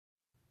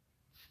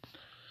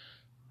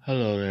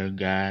Hello there,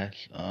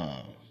 guys.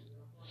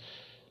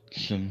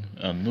 It's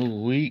a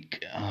new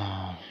week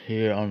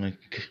here on the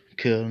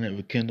Killing It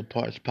with Kendall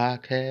Parts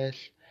podcast,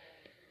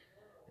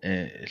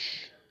 and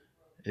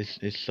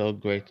it's so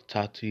great to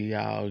talk to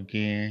y'all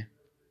again.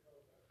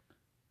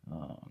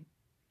 Um,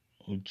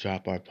 we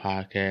drop our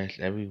podcast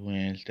every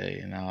Wednesday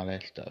and all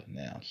that stuff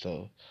now.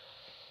 So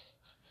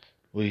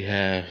we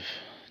have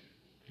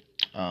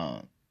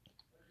um,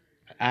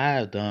 I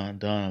have done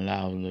a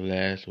lot over the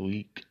last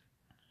week.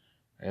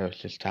 I was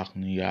just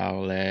talking to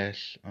y'all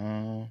last.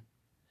 I'm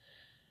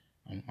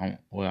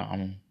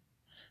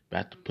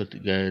about to put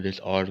together this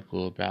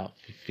article about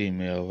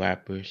female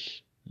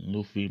rappers,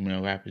 new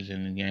female rappers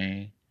in the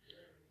game.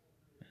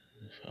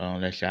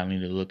 That y'all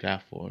need to look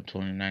out for in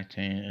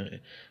 2019,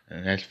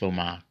 and that's for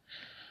my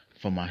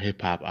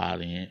hip hop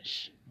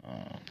audience.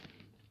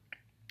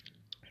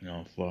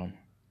 For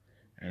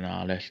and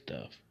all that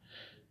stuff.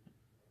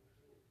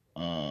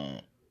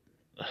 Um,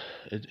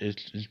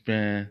 it's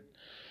been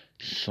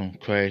some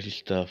crazy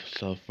stuff.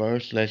 So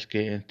first, let's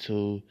get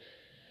into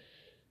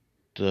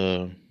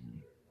the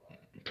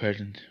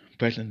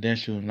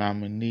presidential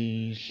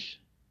nominees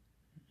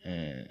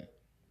and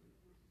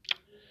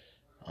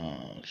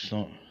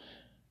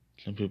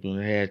some people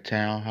had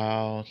town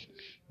halls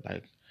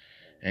like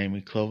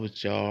Amy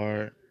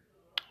Klobuchar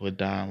with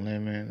Don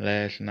Lemon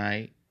last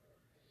night,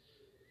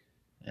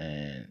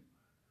 and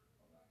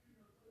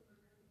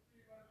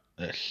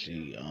let's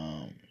see,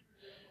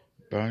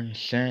 Bernie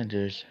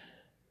Sanders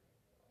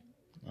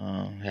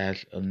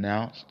has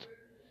announced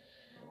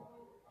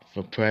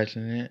for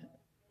president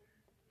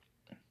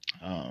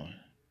um,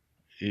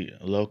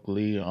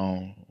 locally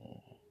on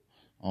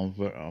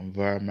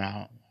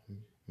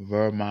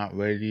Vermont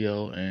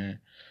radio and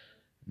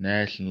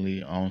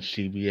nationally on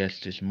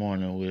CBS this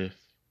morning with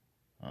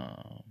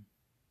um,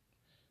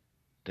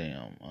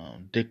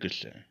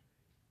 Dickerson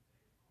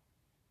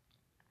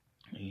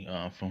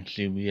from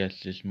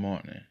CBS this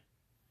morning.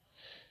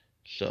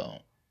 So,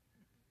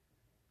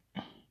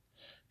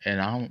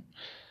 and I'm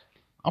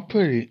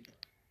pretty.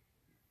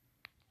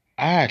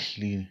 I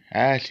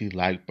actually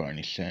like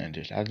Bernie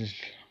Sanders. I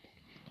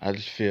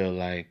just feel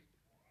like,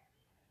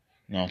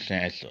 what I'm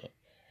saying,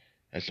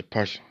 as a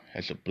person,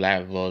 as a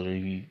black voter,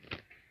 he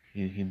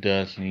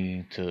does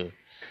need to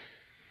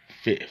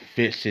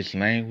fix his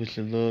language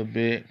a little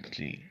bit.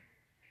 'Cause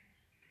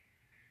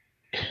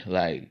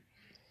like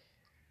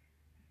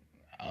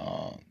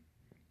um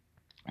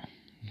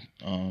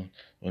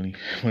when he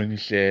when he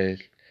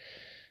says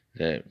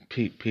that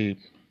people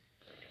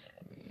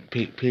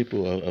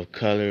of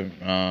color,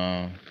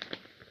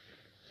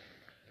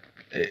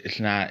 it's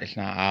not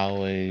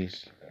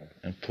always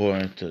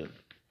important to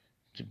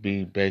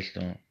be based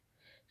on,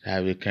 to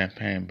have your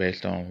campaign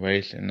based on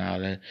race and all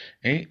that.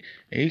 And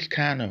he's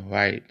kind of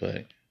right,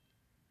 but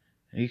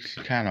he's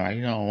kind of right.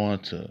 You don't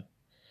want to.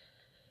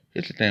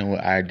 It's the thing with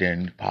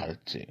identity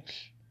politics.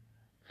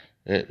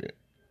 It,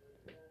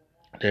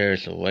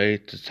 there's a way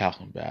to talk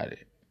about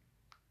it.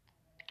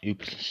 You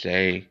can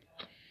say,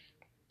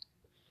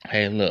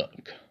 "Hey,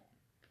 look,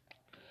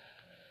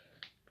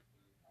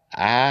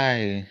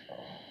 I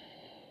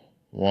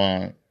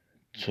want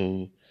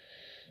to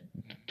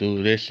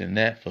do this and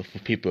that for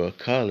people of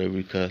color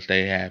because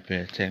they have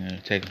been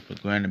taken for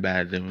granted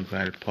by the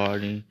Democratic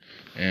Party,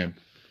 and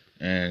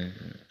and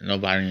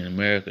nobody in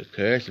America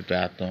cares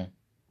about them."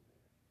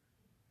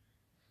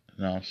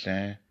 You know what I'm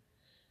saying?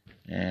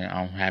 And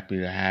I'm happy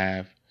to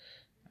have.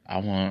 I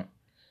want.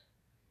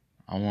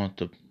 I want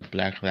the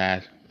Black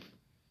Lives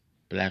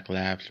Black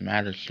Lives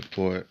Matter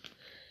support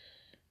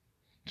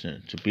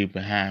to be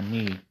behind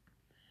me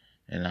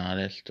and all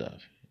that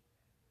stuff.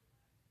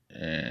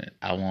 And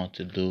I want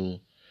to do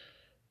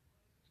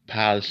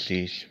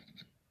policies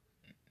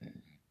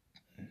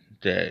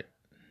that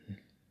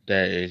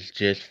that is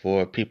just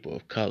for people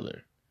of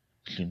color.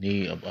 You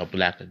need a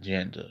black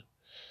agenda.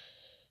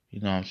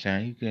 You know what I'm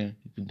saying? You can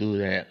do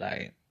that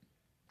like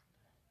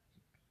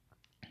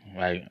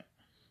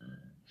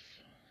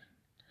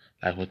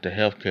like with the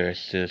healthcare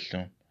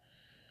system.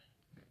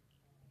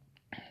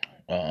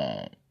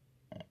 Um,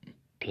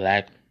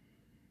 black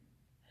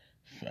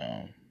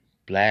um,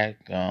 black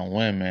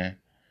women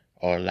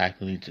are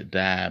likely to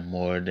die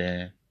more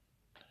than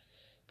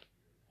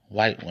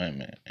white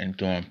women, and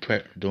during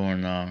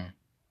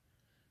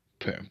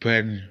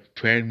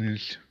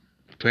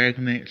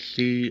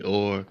pregnancy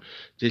or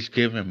just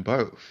giving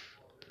birth.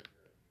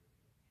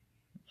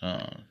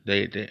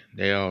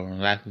 They are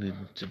likely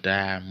to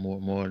die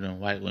more than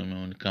white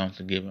women when it comes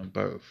to giving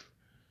birth.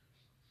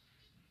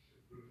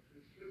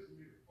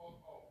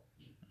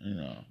 You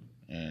know,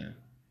 and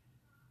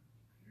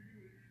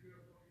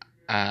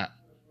I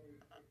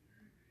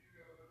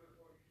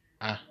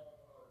I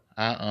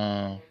I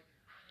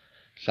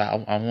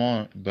I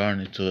want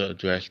Bernie to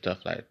address stuff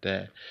like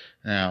that.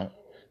 Now,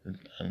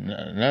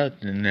 another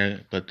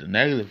thing, but the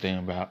negative thing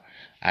about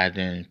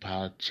identity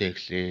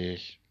politics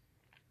is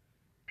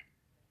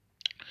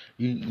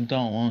you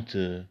don't want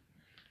to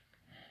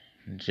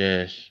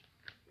just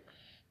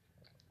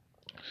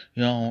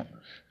you don't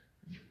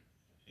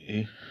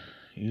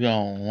you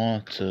don't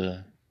want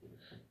to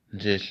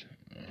just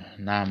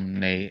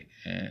nominate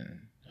and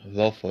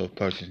vote for a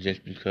person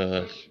just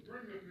because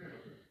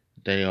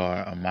they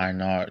are a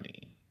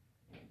minority.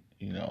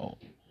 You know,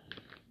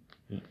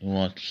 you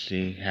want to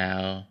see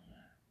how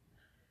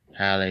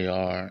they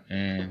are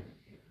in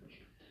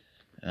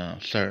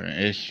certain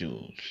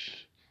issues,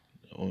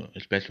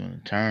 especially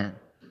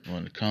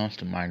when it comes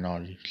to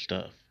minority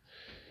stuff.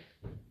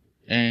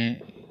 And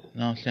you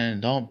know what I'm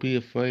saying, don't be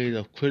afraid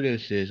of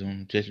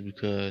criticism just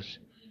because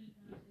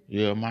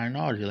you're a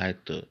minority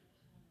like the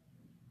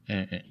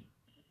and,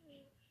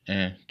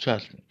 and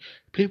trust me,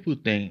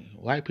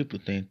 white people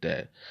think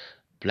that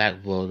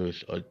black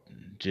voters are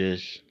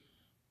just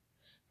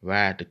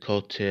ride the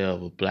coattail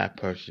of a black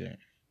person,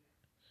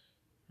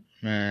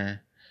 man,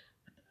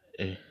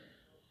 eh,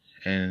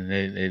 and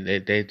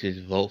they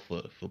just vote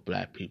for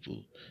black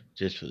people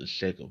just for the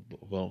sake of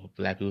voting for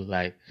black people.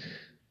 Like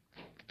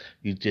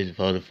you just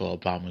voted for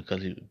Obama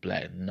because he was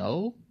black.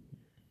 No,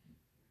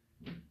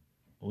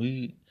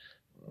 we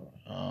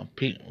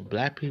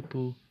black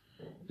people.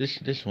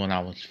 This when I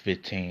was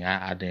 15.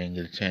 I didn't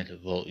get a chance to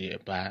vote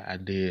yet, but I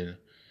did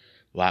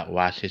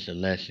watch his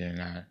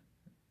election.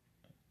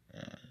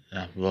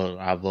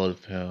 I voted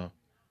for him.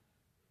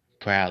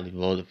 Proudly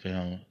voted for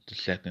him the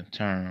second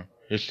term.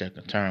 His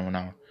second term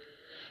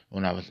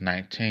when I was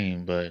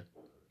 19, but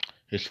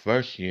his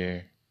first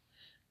year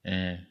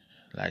in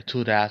like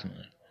 2000,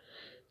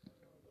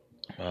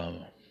 uh,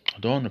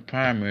 during the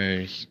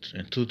primaries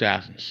in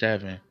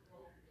 2007,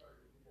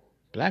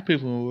 black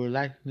people were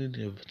likely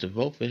to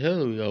vote for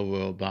Hillary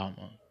over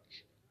Obama.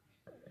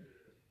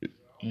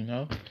 You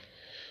know,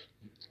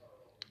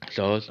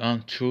 so it's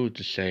untrue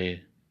to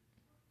say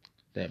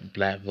that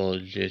black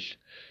voters just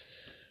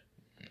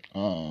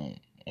um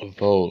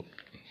vote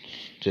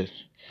just,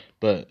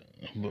 but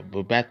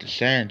but back to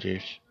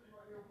Sanders,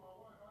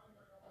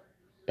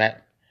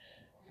 back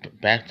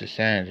back to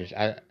Sanders.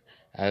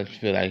 I just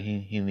feel like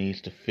he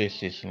needs to fix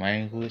his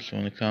language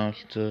when it comes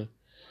to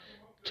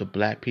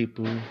black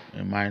people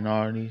and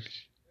minorities.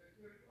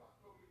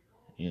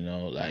 You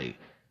know, like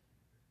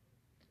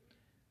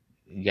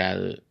you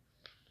gotta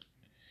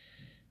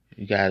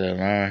you gotta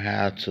learn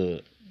how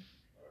to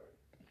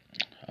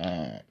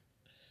um,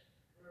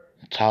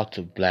 talk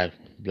to black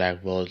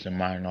voters and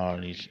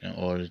minorities in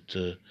order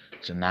to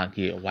not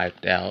get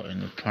wiped out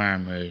in the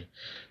primary.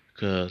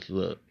 Because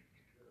look,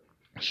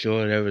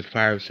 sure there was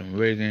probably some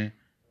rigging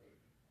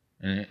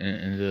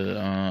in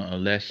the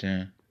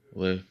election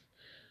with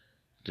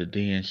the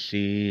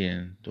DNC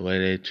and the way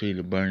they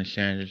treated Bernie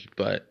Sanders,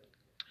 but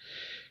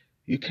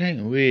you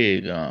can't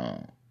rig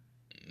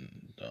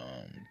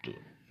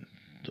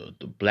the,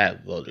 the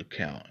black voter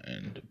count.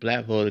 And the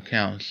black voter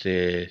count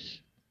says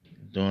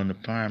during the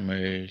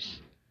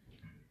primaries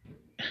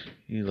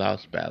he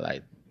lost by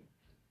like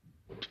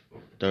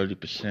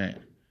 30%,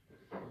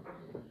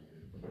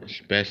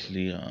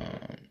 especially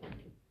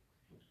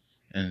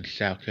in the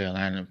South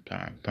Carolina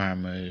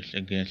primaries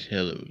against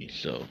Hillary.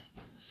 So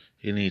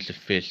he needs to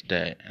fix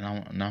that, and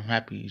I'm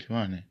happy he's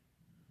running.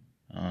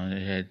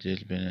 It had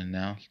just been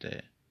announced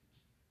that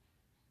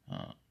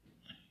uh,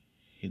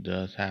 he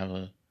does have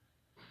a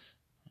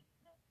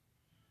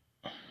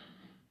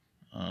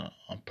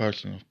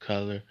person of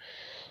color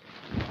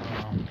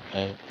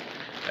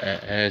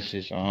as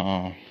his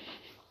oh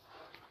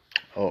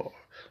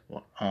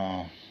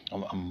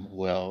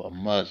well, a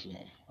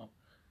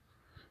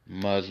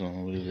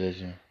Muslim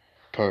religion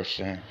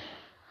person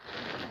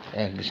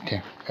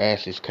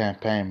as his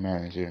campaign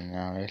manager.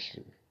 Now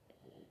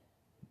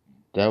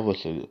that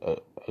was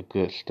a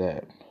good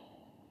step,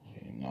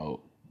 you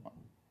know.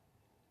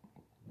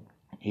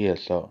 Yeah,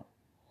 so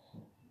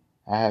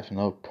I have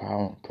no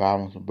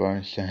problems with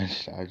Bernie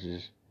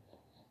Sanders.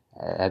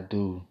 I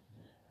do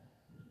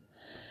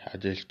I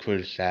just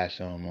criticize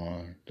him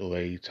on the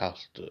way he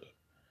talks to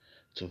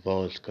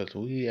voters, because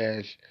we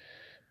as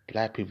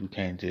black people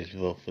can't just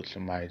vote for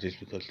somebody just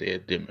because they're a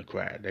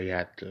Democrat. They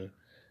have to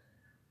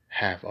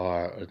have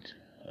our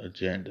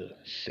agenda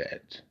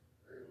set.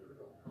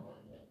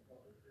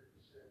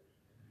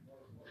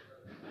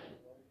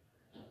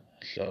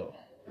 So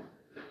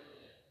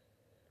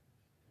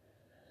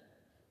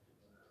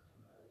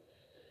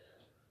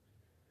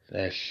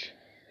that's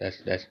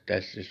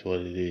that's just what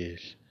it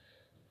is.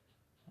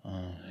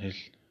 His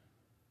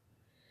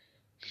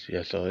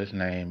yeah. So his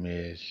name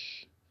is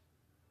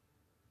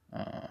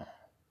uh,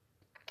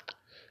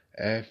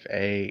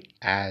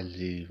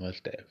 Faiz.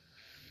 What's that?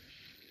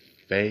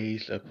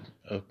 Phase of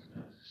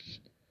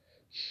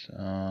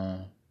uh,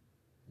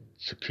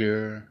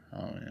 secure.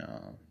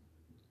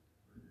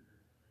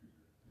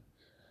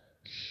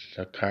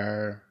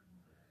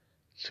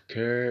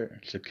 Secure.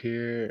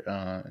 Secure.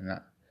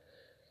 Not,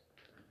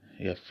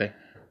 yeah.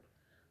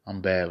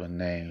 I'm bad with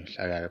names.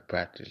 I gotta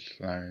practice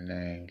learning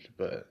names,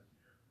 but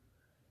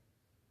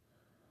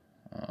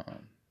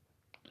um,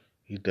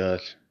 he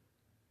does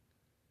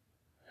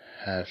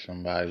have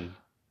somebody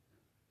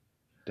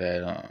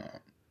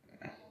that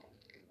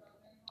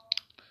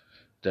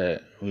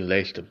that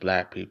relates to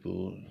black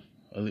people.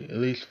 at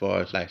least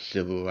far as like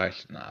civil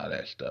rights and all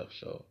that stuff.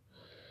 So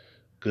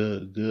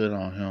good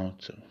on him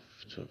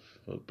to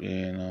for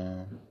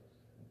being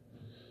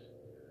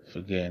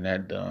for getting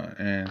that done.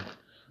 And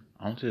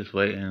I'm just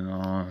waiting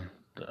on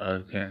the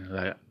other can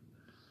like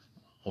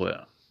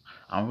well,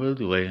 I'm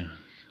really waiting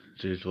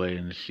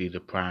to see the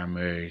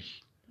primaries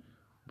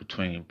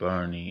between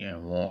Bernie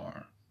and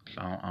Warren.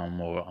 So I'm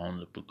more on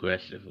the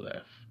progressive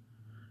left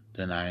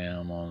than I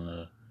am on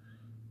the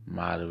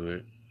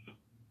moderate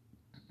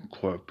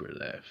corporate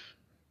left.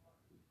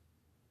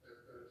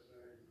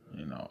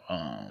 You know,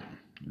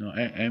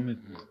 Amy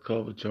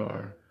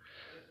Klobuchar,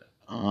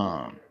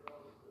 um,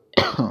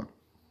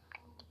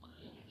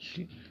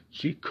 she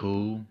she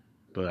cool,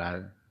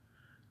 but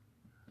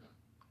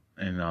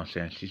you know what I'm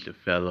saying, she's a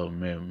fellow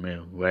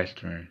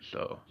Midwestern,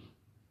 so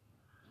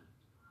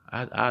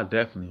I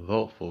definitely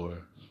vote for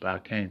her, but I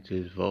can't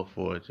just vote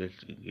for her just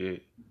to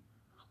get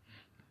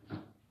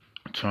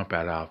Trump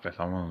out of office.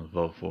 I want to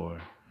vote for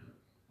her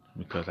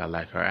because I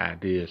like her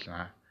ideas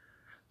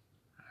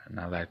and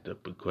I like the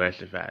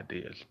progressive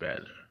ideas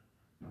better.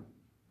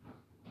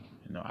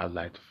 You know, I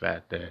like the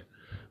fact that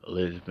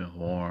Elizabeth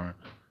Warren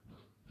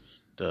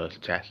does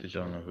taxes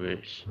on the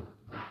rich.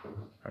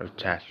 Her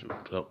tax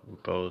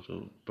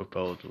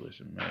proposal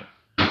is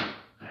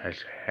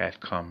has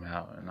come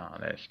out and all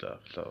that stuff.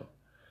 So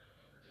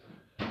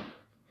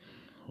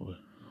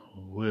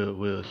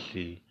we'll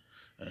see,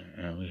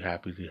 and we're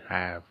happy to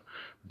have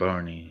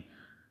Bernie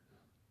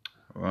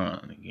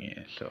run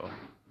again. So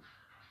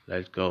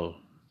let's go.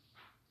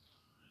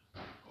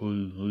 Who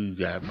you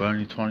got?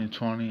 Bernie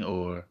 2020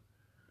 or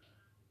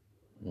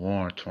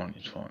Warren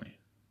 2020?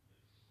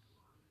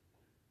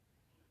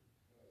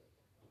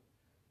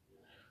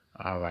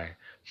 All right.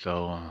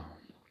 So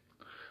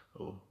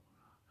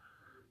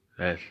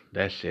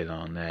that's it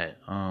on that.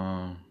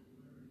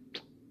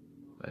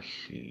 Let's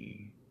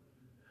see.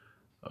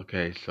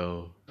 Okay,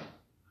 so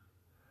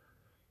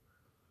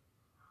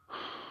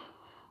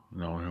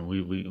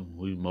we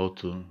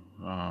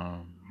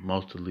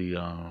mostly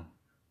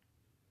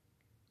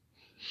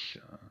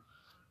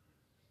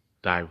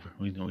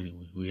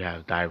we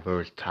have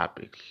diverse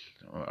topics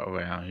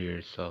around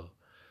here. So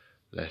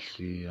let's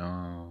see.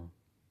 Well,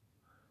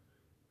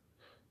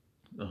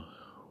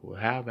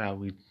 how about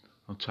we?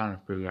 I'm trying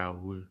to figure out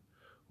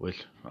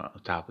which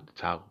topic to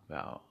talk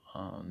about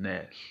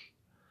next.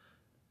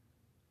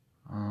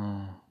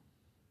 Um,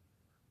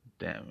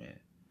 Damn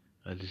it,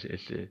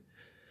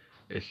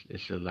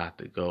 it's a lot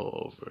to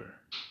go over.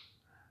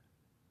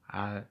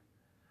 I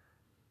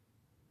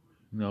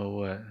You know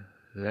what?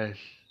 Let's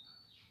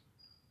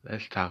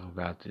let's talk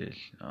about this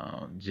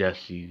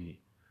Jesse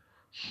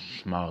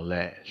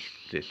Smollett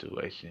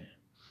situation.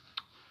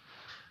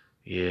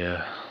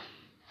 Yeah,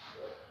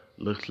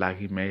 looks like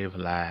he may have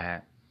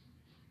lied.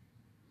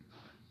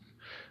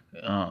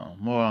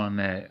 More on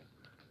that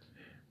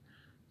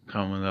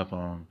coming up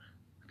on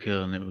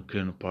Killing It with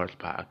Killing Parts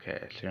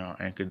podcast here on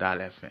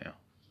Anchor.fm.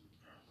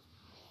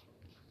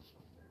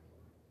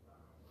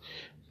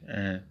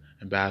 And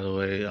by the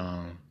way,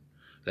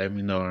 let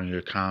me know in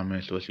your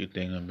comments what you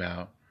think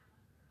about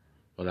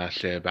what I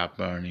said about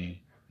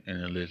Bernie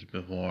and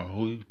Elizabeth Warren.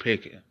 Who you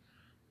picking?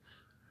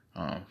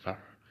 Um,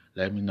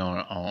 Let me know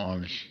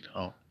on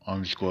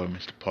underscore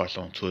Mr. Parts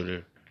on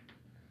Twitter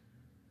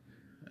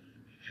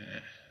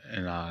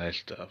and all that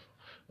stuff.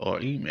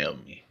 Or email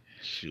me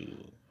to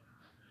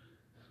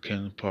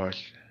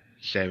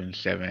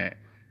KingdomParts77 at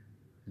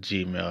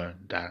gmail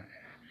dot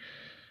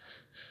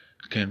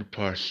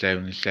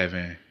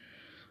KingdomParts77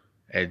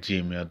 at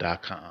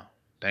gmail.com.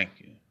 Thank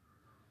you.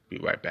 Be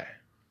right back.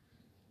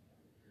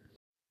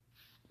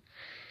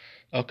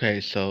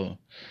 Okay, so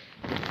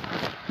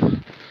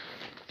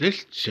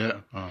this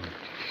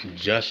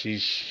Jussie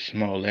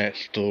Smollett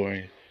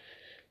story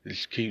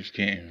just keeps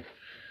getting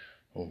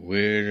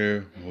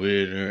weirder,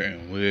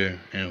 and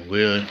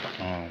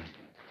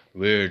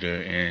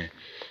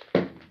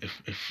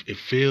it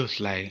feels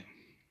like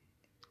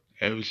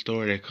every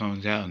story that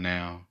comes out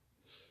now,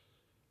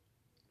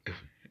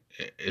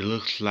 it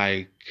looks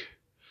like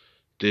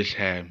this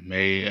had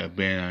may have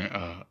been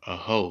a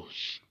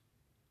hoax,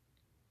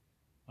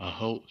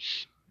 uh,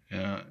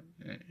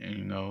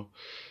 you know,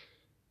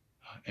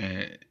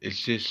 and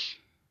it's just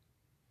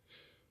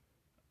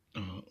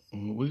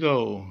we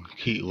go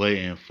keep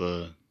waiting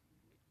for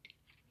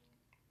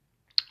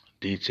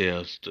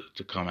details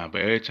to come out,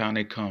 but every time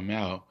they come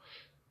out,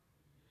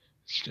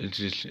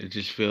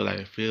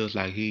 it feels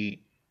like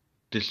he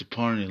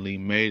disappointingly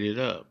made it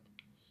up.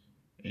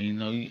 You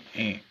know, you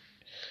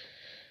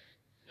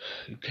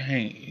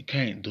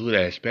can't do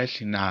that,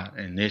 especially not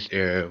in this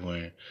era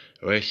when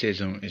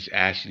racism is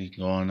actually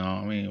going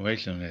on. I mean,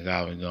 racism is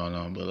always going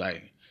on, but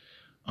like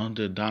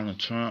under Donald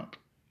Trump,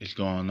 it's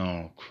going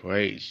on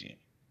crazy.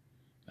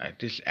 Like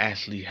this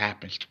actually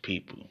happens to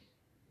people,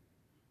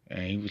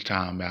 and he was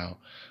talking about,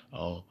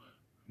 oh,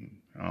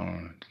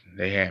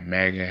 they had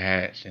MAGA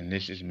hats, and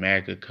this is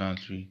MAGA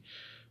country,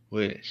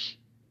 which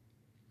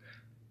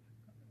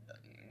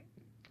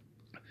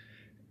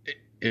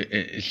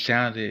it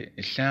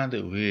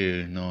sounded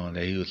weird knowing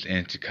that he was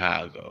in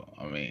Chicago.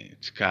 I mean,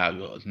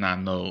 Chicago is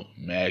not no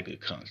mega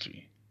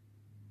country.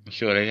 I'm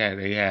sure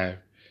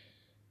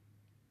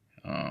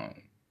um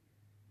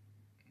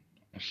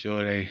I'm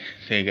sure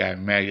they got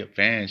mega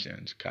fans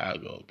in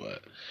Chicago,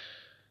 but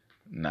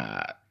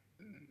nah,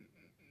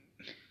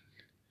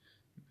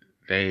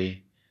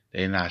 they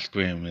they not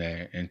screaming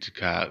that in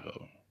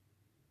Chicago.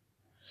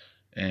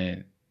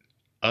 And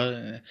other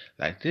than,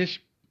 like this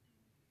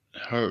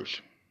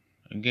hurts.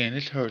 Again,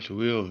 this hurts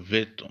real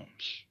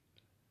victims.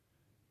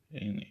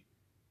 And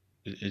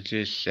it's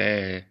just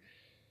sad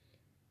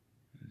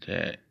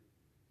that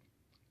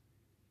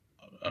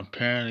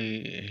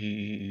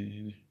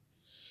apparently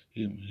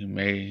he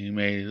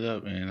made it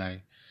up, and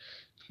like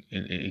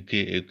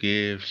it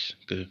gives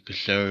the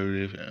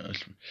conservative,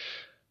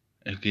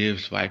 it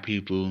gives white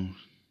people,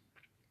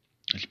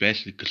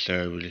 especially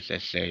conservatives,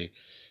 that say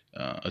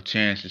a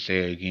chance to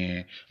say it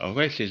again.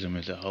 Racism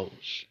is a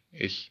hoax.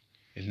 It's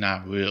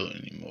not real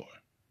anymore.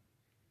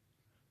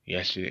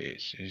 Yes, it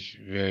is. It's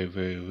very,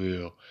 very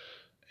real.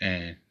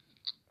 And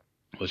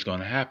what's going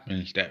to happen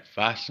is that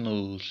Fox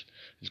News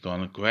is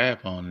going to grab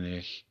on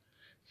this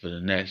for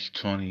the next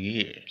 20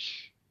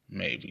 years,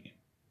 maybe.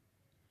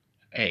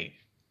 Hey,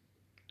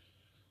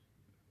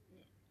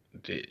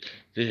 the,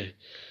 the,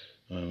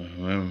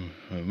 remember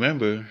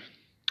remember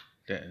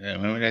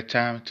that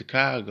time in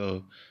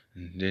Chicago,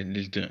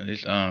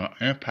 this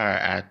Empire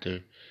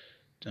actor,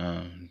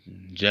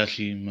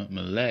 Jussie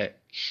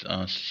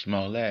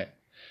Smollett,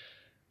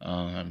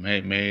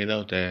 made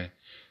up that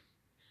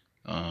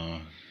uh,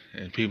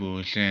 people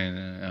were saying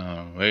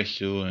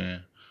racial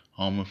and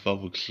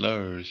homophobic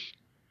slurs,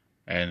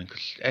 and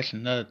that's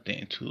another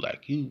thing too.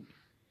 Like you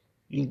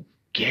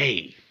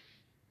gay,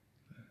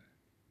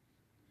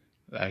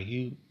 like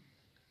you,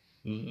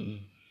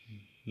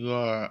 you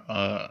are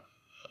a,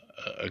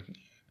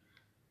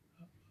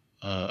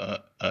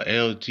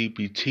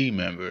 LGBT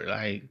member.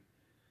 Like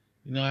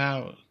you know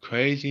how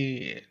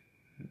crazy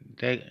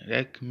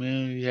that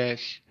community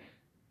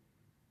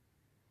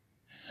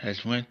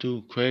has went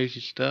through crazy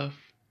stuff.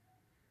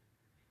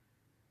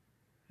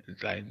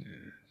 It's like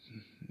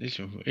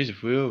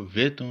it's real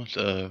victims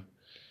of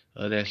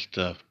that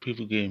stuff.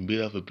 People getting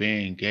beat up for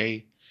being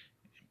gay,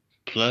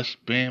 plus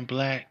being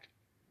black.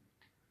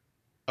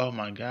 Oh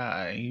my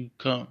God! You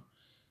come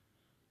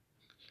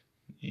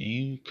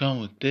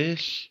with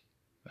this.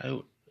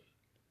 Like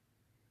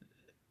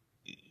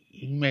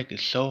you make it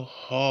so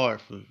hard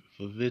for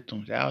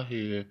victims out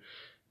here,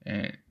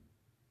 and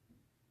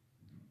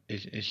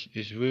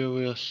it's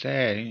real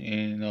sad. And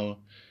you know,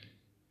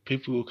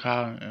 people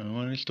call, and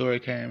when this story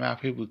came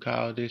out, people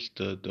call this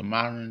the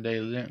modern day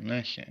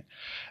lynching.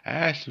 I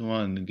actually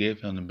wanted to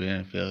give him the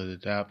benefit of the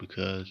doubt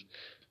because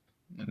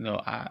you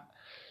know I,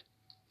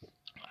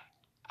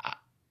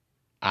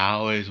 I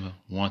always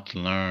want to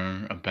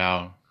learn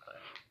about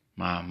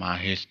my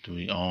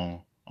history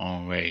on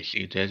race.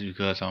 Just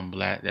because I'm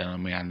black, that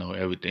don't mean I know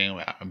everything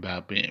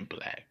about being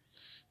black.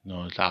 You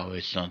know, it's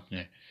always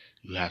something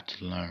you have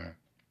to learn.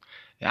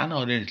 And I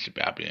know this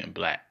about being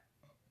black.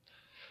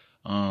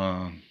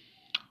 Um,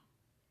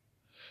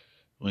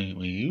 when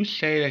you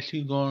say that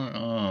you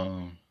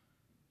going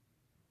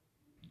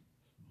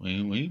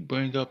when you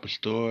bring up a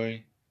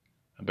story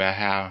about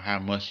how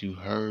much you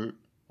hurt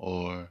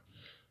or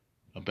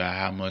about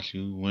how much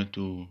you went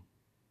through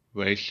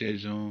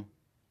racism,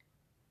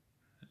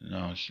 you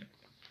know,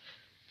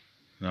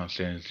 what I'm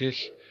saying?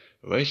 This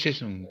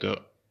racism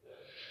go.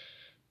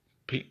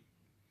 Pe-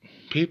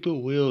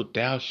 People will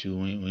doubt you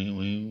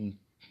when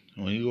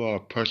you are a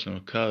person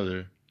of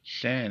color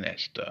saying that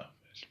stuff,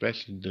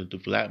 especially the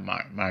black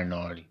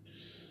minority.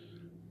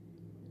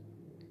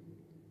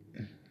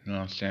 You know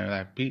what I'm saying?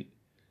 Like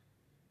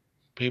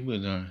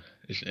people don't.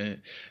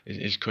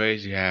 It's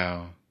crazy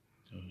how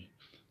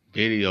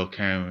video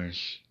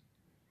cameras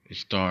is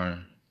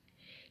starting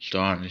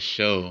to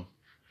show.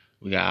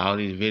 We got all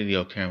these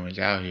video cameras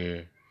out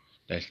here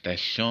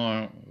that's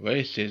showing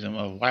racism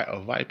of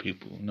white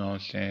people. You know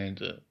what I'm saying?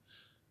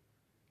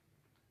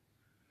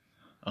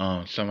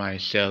 Somebody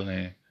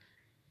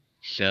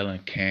selling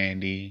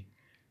candy.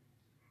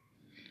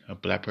 A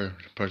black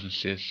person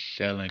sits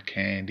selling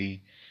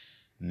candy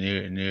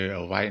near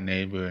a white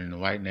neighbor, and the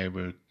white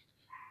neighbor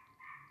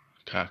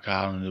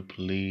calling the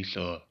police,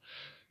 or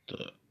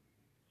the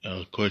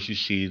of course you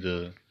see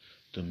the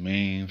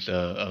memes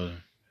of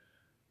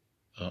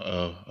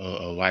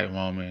a white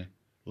woman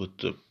with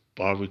the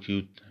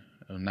barbecue,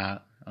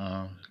 not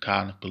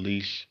calling the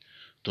police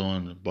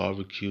doing the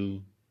barbecue.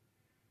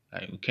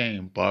 Like we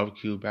can't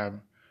barbecue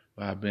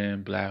while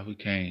being black. We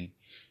can't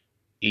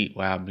eat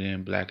while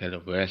being black at a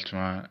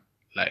restaurant.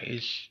 Like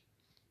it's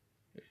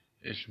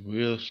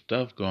real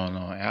stuff going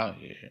on out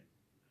here,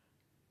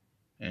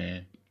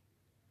 and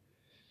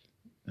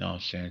you know what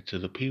I'm saying, to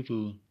the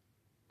people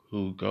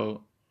who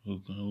go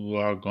who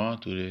are going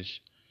through this,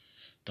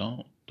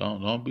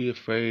 don't be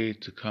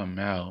afraid to come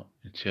out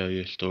and tell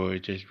your story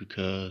just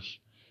because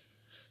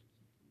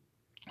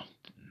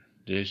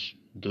this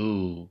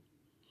dude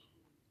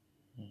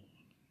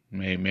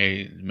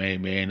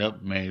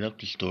made up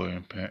the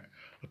story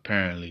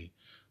apparently.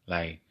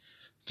 Like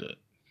the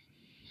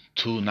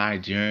two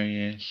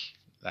Nigerians,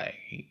 like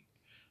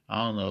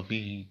I don't know if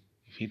he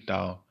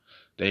thought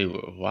they were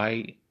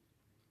white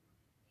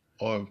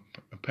or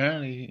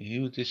apparently he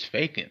was just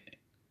faking it,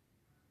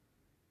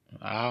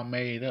 all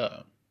made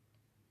up,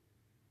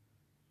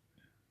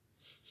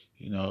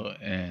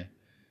 and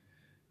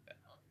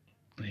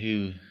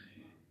he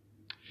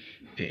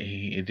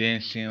it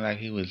didn't seem like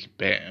he was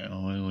bad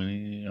when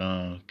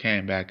he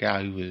came back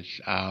out. He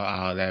was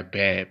all that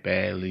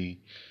badly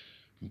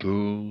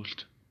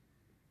bruised,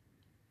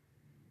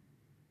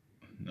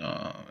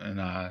 and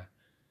uh,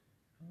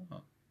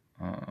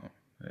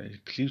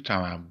 he was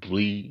talking about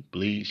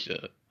bleach,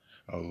 a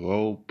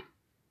rope.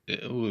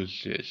 It was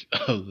just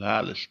a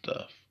lot of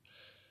stuff,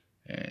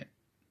 and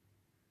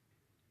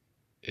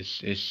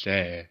it's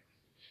sad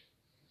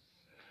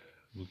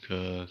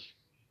because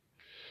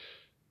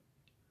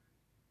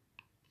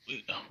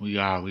we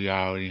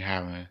already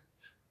having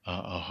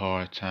a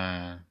hard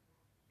time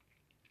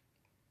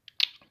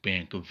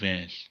being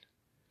convinced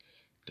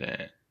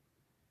that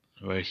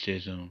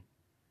racism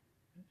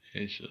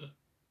is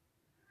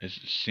is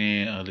a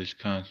sin of this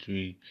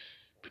country,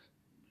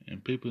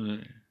 and people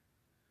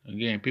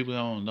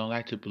don't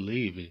like to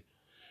believe it,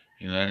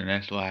 and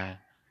that's why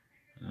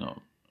you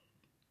know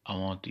I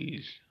want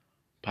these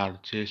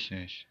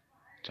politicians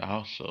to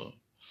also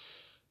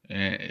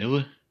and it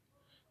was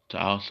to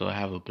also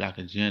have a black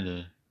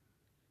agenda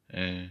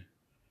and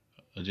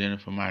agenda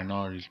for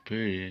minorities,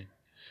 period,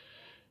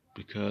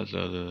 because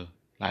of the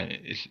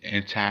it's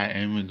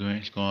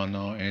anti-immigrants going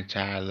on,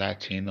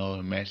 anti-Latino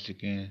and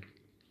Mexican,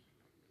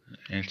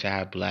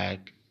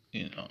 anti-black,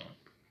 you know,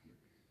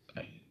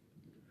 like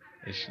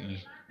it's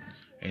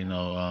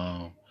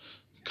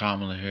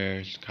Kamala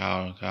Harris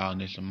calling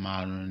this a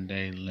modern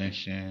day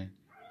lynching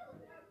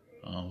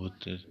with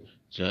the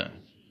ju-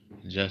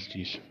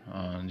 Justice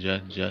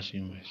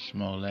Jussie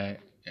Smollett.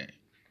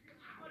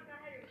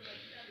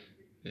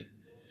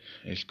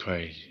 It's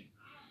crazy.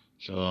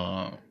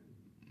 So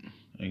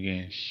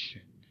again,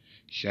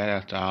 shout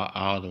out to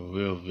all the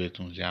real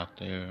victims out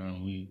there,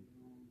 and and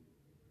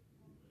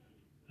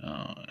you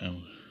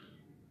know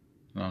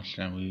what I'm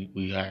saying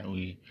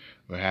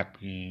we're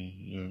happy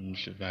you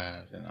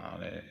survived and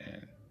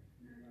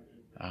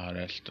all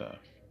that stuff.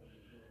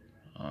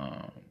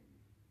 Um,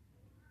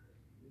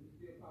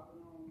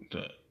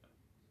 the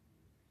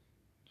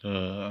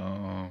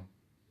the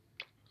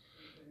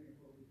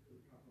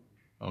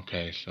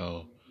okay,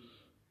 so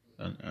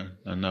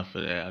enough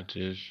of that.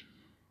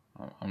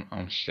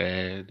 I'm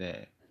sad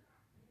that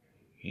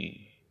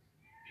he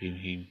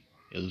he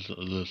it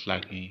looks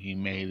like he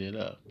made it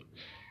up.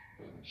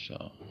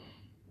 So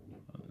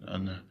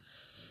and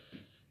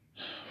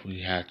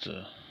we had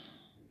to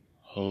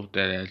hope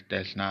that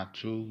that's not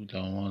true. We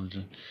don't want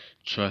to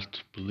trust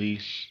the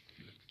police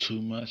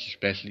too much,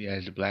 especially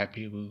as black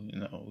people.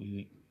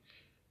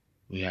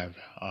 We have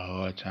a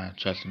hard time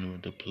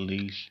trusting the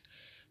police,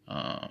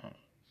 um,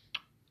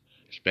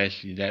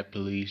 especially that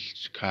police,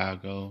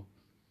 Chicago.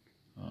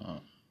 Uh,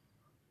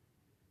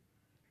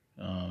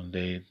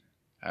 they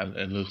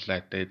it looks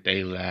like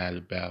they lied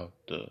about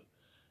the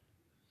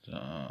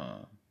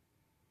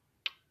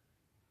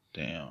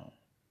damn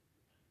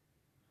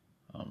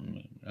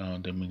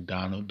the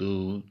McDonald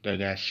dude that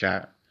got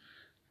shot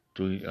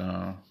three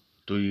uh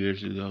 3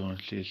 years ago in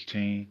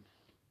 16.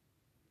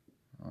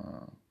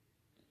 Uh,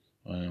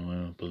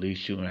 when the police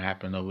shooting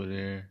happened over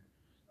there,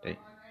 they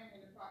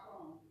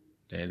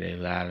they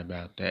lied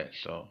about that.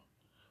 So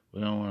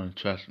we don't want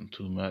to trust them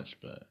too much,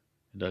 but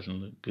it doesn't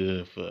look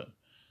good for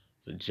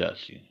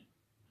Jussie.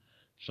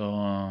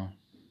 So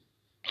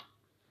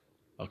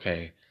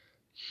okay,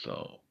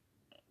 so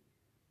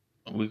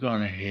we're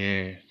gonna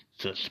head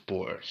to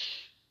sports.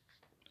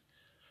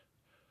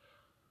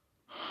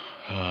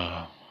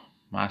 Uh,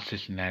 my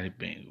Cincinnati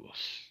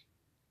Bengals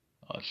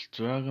are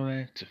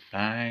struggling to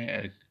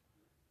find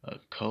a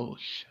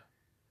coach.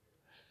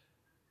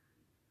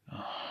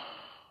 Uh,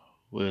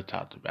 we'll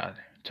talk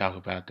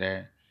about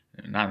that.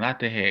 Not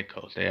the head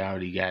coach. They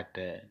already got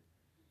that.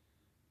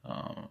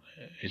 Um,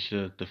 it's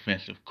a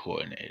defensive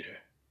coordinator.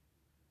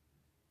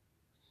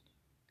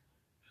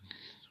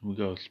 We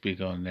go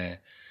speak on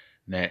that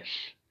next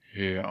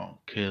here on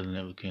Killing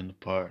It with Kendall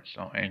Parks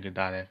on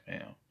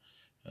Anchor.fm.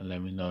 And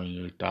let me know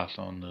your thoughts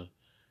on the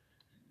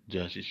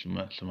Justice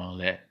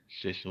Smollett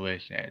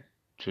situation at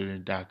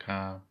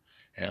Twitter.com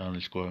at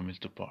underscore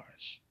Mr. Parks.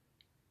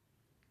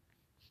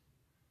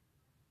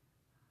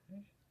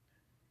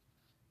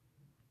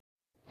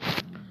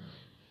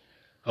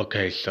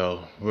 Okay,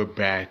 so we're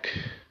back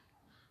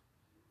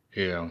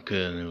here on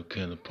Killing It with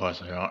Kendall Parks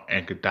here on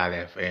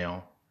Anchor.fm. You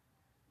know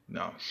what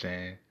I'm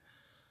saying?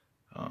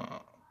 Uh,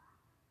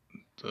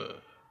 the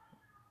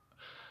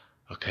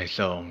Okay,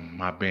 so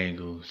my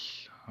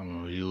Bengals,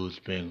 I'm a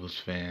huge Bengals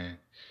fan.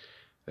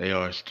 They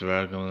are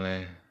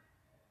struggling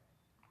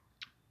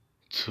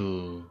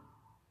to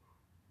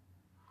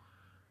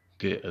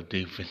get a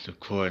defensive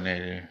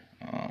coordinator.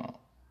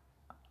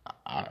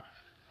 I,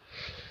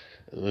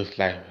 it looks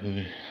like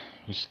we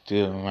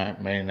still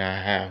may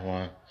not have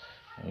one.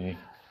 We,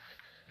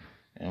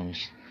 and we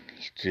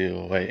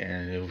still waiting.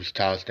 It was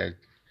talks that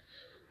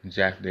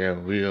Jack Del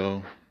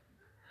Rio.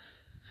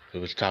 It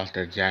was talks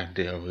that Jack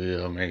Del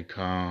Rio may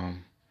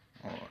come.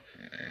 Or,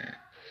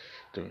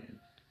 the,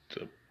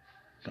 the,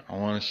 I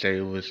want to say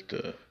it was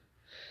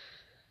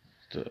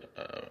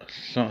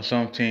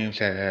some teams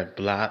had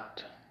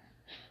blocked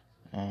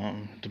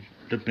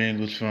the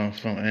Bengals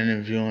from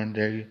interviewing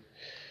their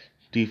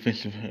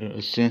defensive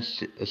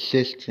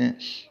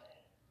assistants.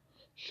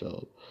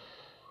 So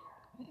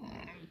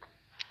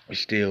we're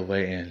still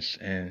waiting,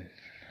 and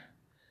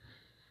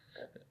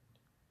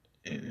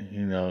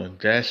you know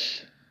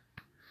that's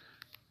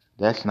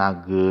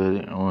not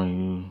good when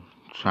you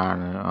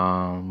trying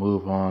to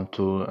move on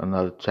to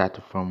another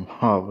chapter from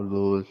Marvin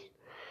Lewis.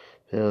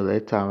 Hell, they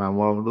talking about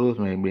Marvin Lewis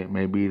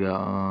maybe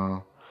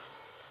the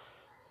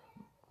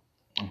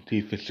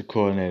defensive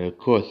coordinator. Of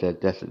course,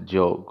 that's a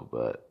joke,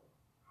 but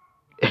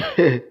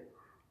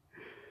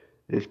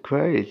it's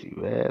crazy,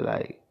 man.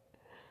 Like,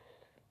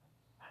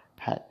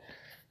 how,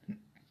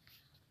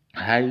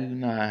 how you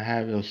not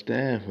have your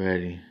staff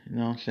ready? You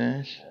know what I'm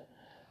saying?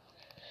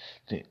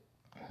 The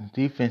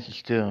defense is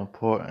still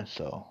important,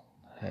 so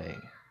hey,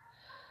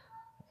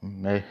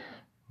 may,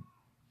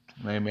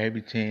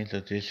 maybe teams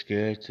are just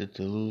scared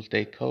to lose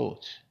their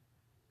coach.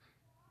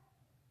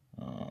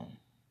 Um,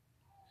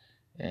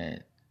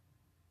 and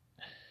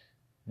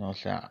you know what I'm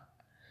saying?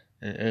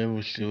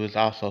 It was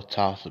also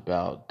talks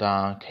about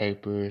Don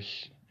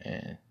Capers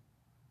and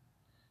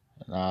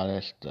all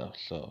that stuff.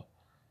 So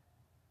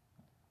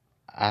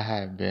I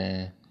have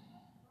been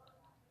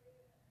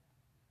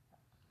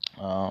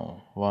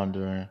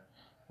wondering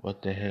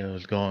what the hell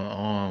is going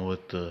on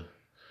with the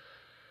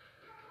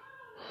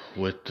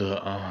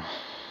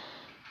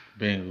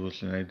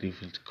Bengals and their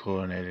defensive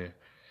coordinator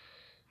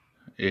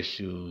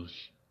issues.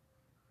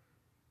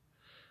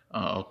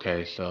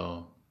 Okay,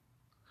 so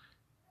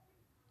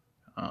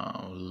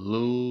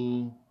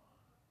Lou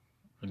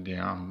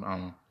again.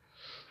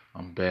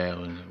 I'm bad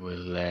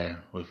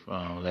with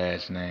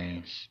last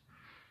names.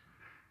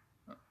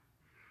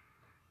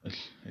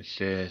 It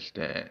says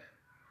that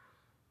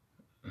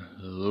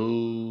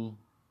Lou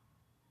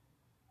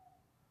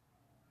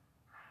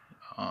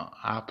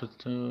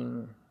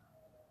Opportune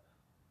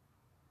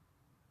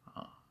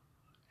uh,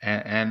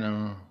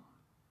 Anna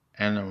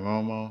Anna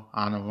Romo.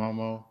 I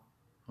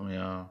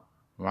mean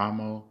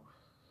Ramo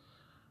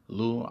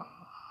Lou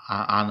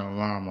Anna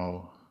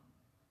Ramo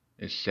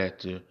is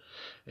set to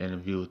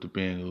interview with the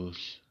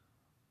Bengals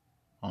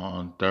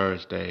on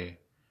Thursday,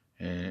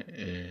 and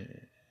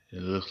it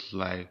looks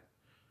like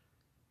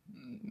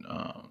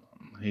um,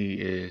 he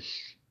is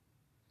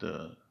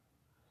the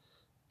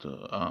the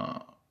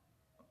uh,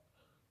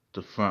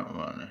 the front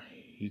runner.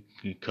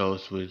 He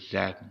coached with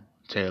Zach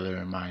Taylor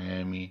in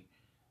Miami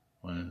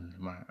when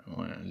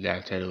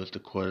Zach Taylor was the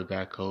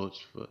quarterback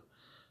coach for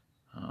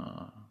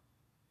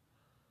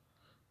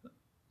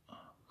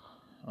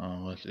uh,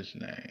 what's his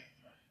name?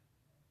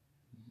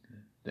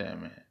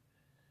 Damn it.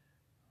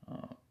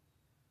 Uh,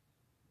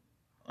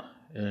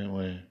 and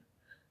when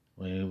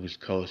he was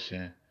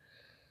coaching,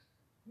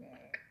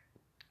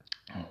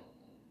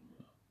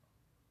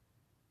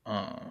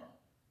 uh,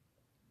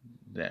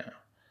 damn,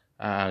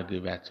 I'll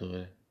get back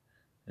to it.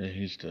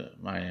 He's the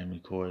Miami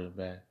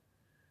quarterback.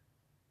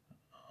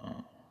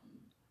 Uh,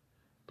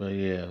 but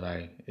yeah,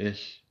 like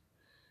it's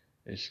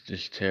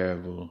just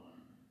terrible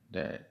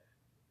that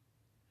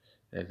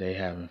they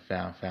haven't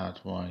found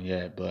one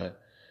yet. But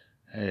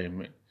hey,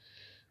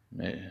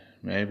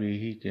 maybe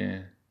he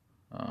can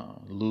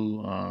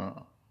Lou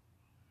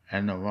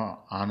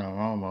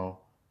Anaromo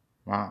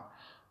Ra-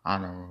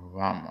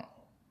 Anaramo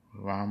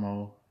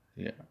Ramo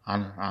yeah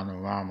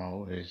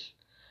Anaramo is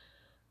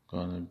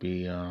gonna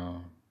be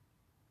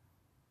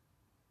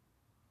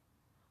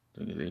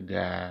the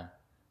guy,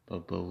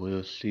 but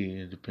we'll see.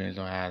 It depends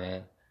on how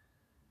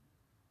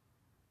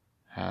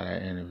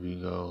that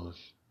interview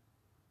goes.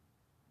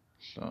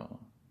 So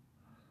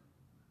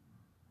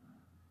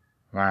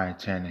Ryan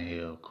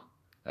Tannehill,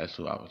 that's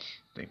who I was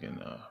thinking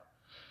of.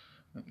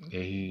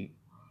 Yeah, he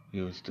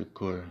was the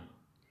core.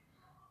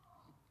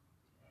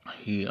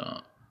 He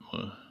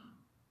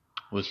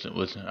was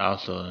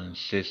also an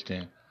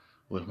assistant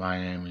with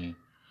Miami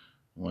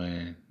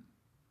when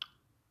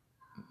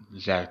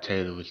Zach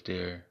Taylor was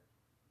there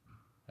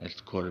as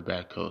the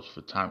quarterback coach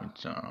for Tommy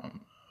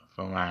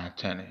from Ryan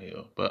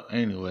Tannehill. But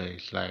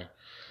anyways, like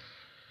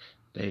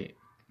they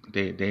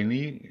they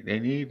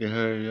need to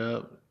hurry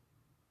up.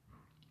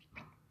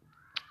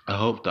 I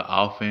hope the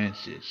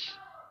offense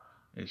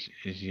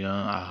is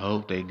young. I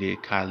hope they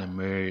get Kyler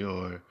Murray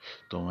or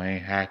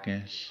Dwayne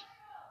Haskins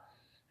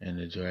in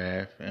the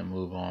draft and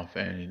move on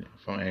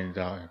from Andy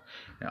Dalton.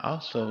 And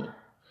also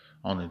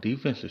on the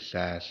defensive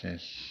side,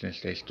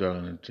 since they're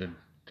struggling to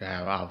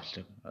have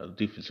obviously a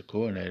defensive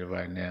coordinator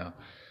right now,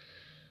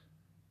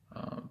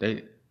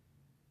 they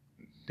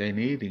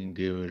need to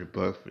get rid of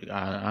Burfict.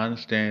 I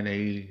understand that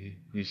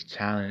he's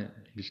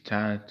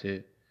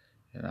talented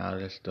and all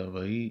that stuff,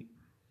 but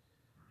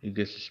he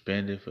gets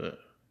suspended for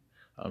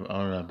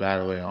on a by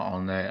the way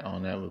on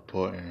that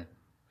reporting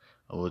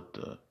with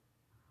the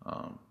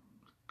um,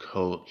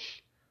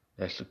 coach.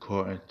 That's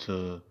according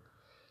to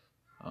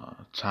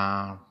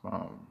Tom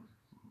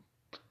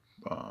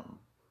um,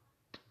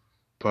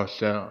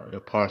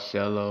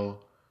 Parcello,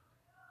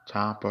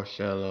 Tom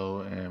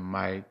Parcello, and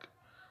Mike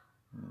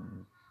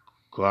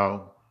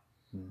Gar-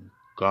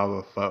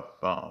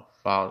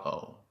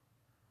 Garofalo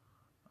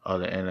of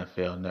the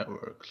NFL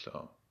Network.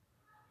 So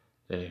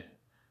they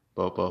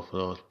both of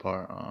those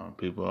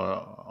people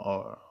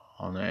are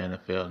on the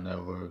NFL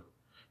Network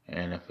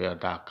and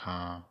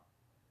NFL.com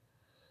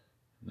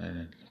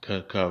and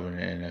covering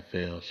the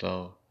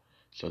NFL.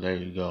 So there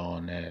you go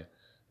on that.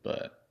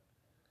 But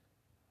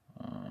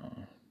uh,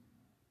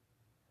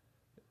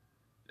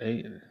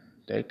 they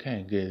they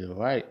can't get it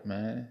right,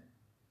 man,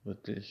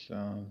 with this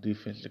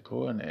defensive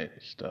coordinator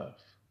stuff.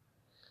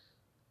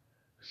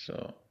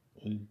 So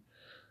we,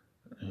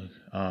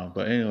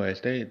 but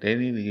anyways, they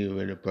need to get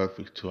rid of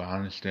Perfect too. I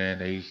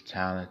understand that he's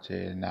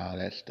talented and all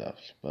that stuff,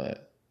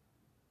 but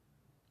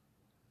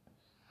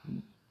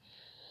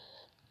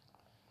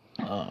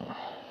uh,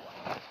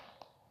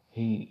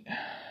 he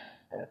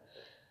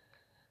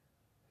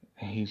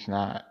he's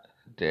not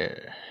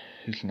there.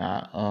 He's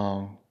not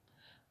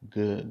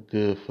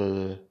good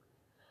for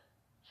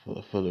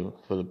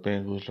the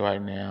Bengals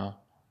right now,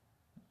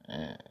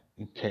 and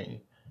he can't.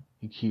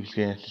 He keeps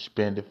getting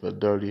suspended for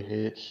dirty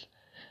hits,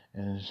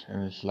 and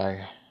it's like,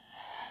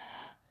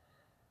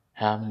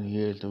 how many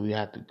years do we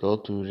have to go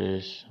through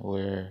this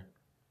where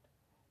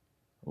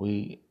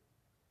we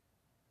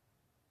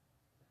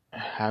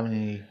how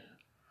many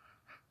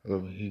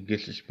he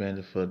gets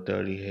suspended for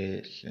dirty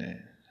hits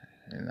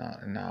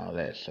and all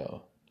that.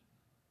 So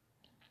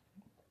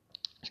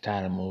it's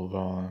time to move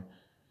on.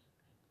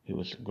 He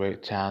was a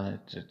great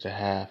talent to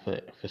have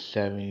for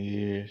 7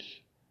 years.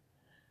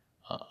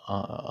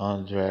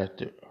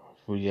 Undrafted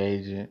free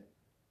agent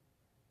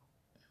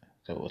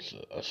that was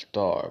a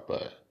star,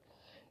 but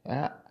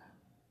I,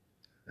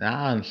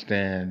 I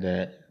understand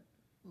that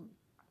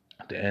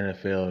the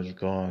NFL is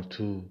going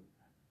too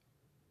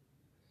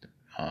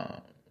uh,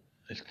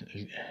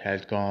 it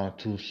has gone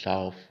too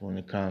south when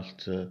it comes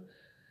to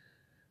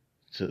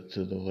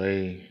the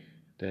way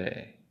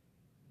that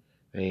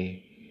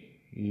they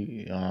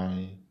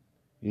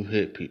you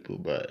hit people,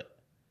 but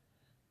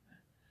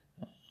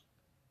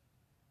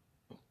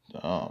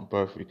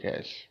Burfict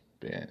has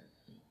been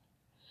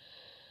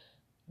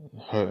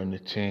hurting the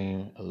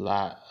team a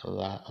lot.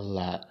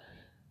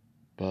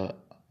 But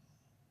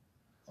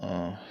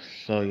uh,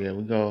 so yeah,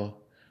 we go.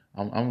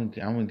 I'm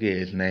gonna get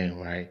his name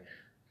right.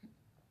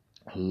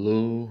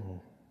 Lou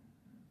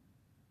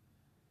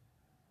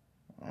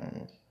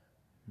um,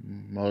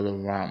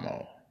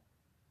 Motoramo.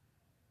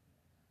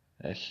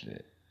 That's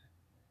it.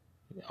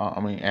 I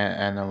mean,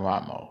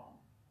 Anaramo.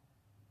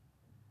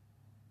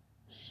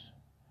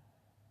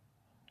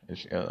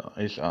 It's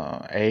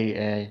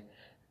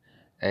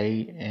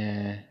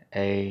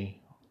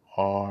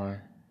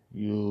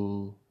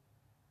Anarrume.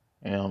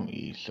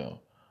 So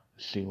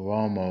see,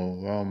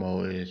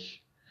 Romo is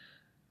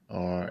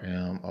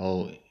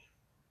Romo.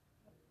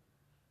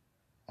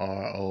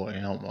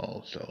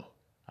 So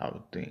I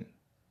would think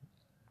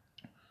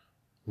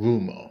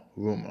Rumo.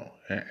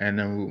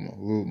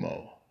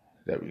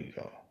 There we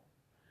go.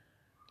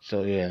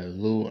 So yeah,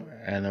 Lou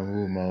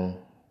Anarumo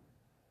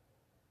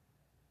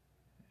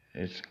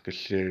is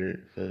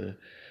considered for the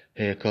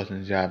head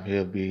coaching job.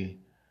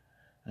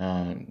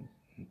 Um,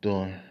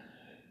 doing.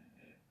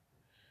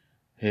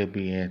 He'll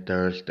be in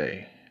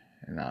Thursday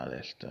and all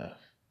that stuff.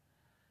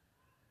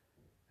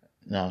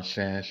 You know what I'm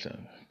saying? So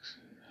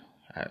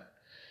I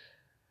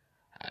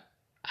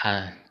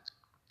I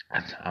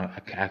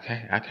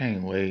I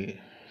can't wait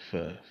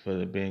for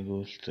the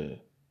Bengals to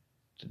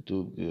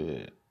do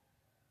good.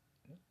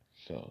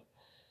 So,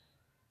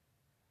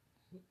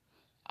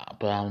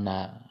 but I'm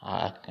not.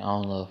 I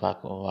don't know if I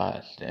can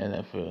watch the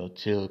NFL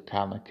till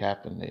Colin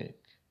Kaepernick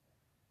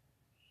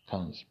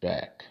comes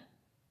back.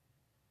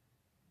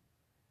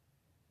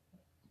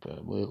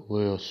 But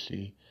we'll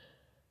see.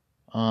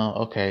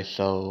 Okay,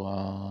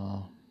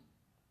 so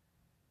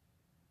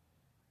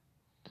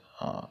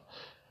uh,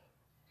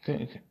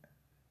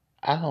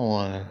 I don't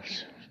want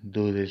to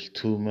do this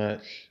too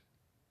much,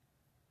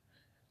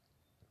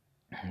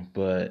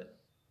 but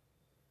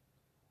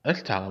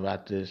let's talk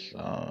about this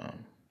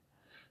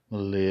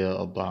Malia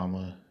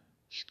Obama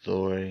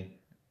story.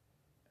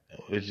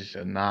 It's just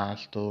a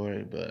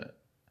non-story, but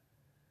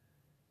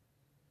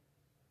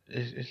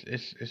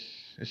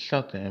it's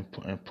something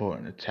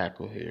important to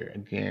tackle here.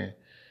 Again,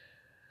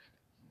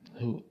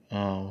 what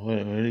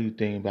do you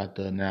think about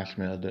the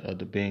announcement of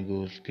the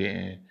Bengals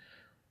getting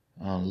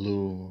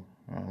Lou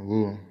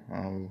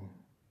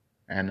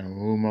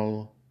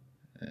Anarumo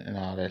and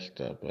all that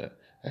stuff? But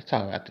let's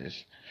talk about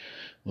this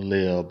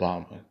Malia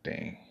Obama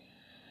thing.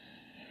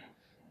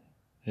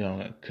 You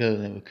know,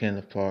 killing it with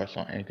Kenneth Parks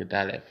on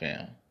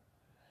Anchor.fm.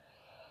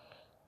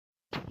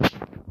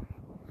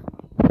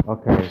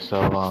 Okay,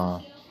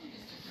 so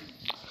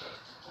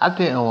I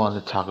didn't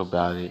want to talk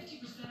about it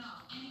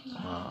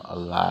a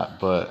lot,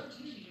 but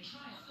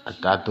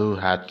I do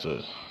have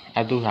to.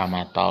 I do have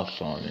my thoughts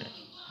on it.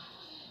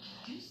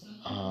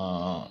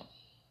 Uh,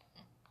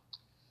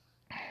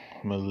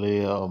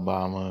 Malia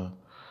Obama,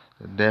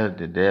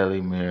 the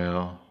Daily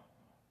Mail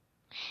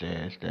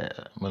says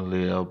that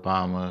Malia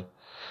Obama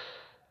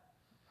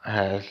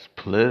has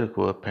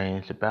political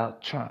opinions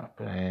about Trump,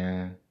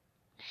 and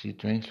she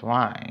drinks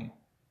wine.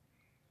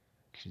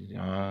 She,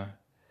 and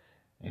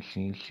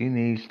she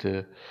needs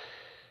to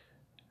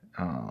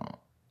uh,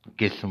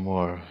 get some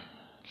more.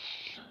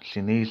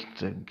 She needs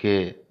to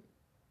get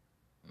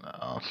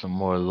some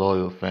more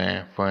loyal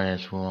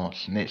friends who won't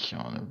snitch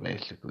on her,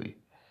 basically.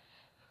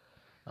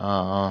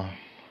 Uh,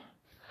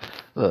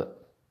 Look,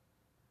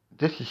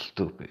 this is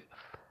stupid.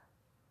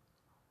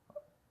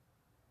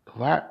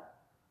 Why?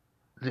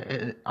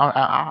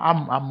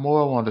 I'm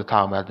more want to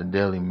talk about the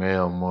Daily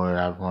Mail more than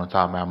I want to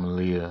talk about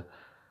Malia.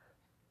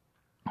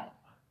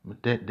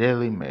 But that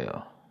Daily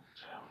Mail,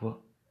 well,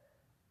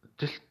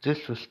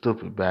 this was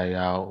stupid by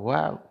y'all.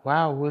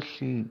 Why would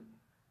she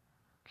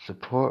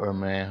support a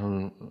man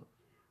who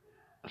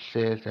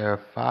says that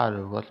her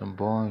father wasn't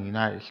born in the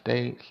United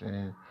States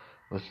and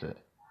was a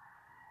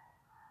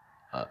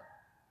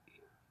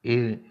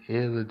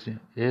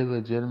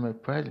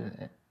illegitimate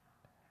president?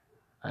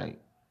 Like,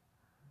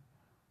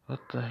 what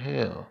the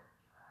hell?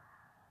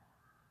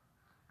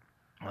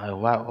 Like,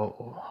 why?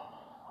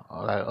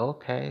 Like,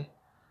 okay,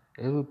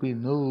 it would be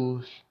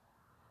news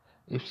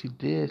if she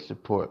did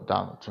support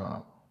Donald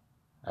Trump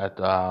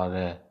after all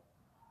that.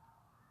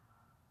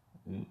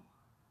 You,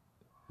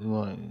 you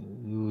want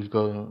you was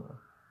gonna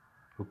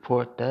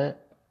report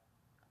that?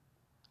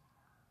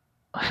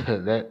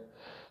 that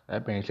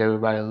that makes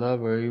everybody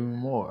love her even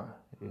more.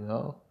 You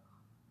know,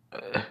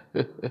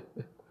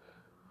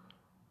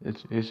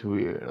 it's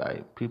weird.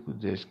 Like people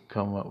just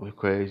come up with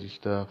crazy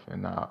stuff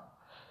and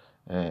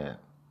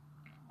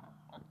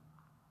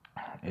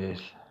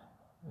it's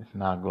it's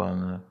not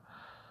gonna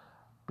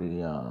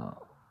be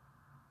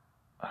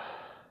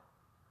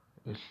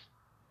it's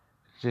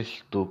just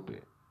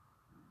stupid.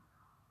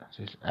 It's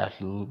just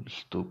absolutely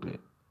stupid,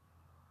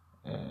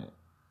 and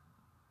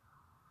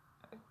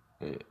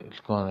it's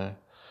gonna.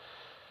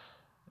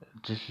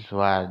 This is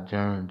why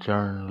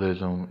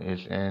journalism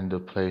is in the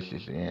place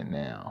it's in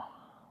now.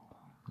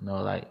 You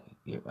know, like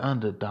you're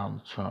under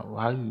Donald Trump.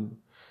 Why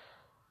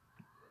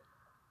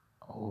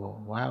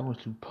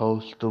would you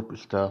post stupid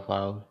stuff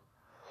out?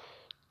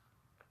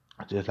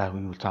 Just like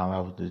we were talking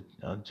about with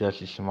the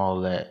Justice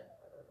Smollett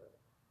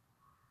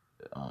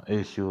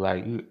issue.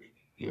 Like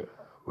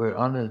we're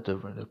under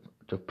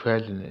the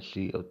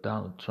presidency of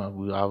Donald Trump.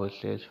 We always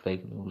say it's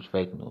fake news,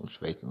 fake news,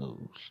 fake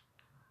news.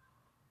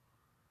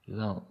 You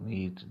don't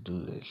need to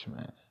do this,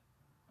 man.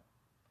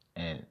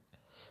 And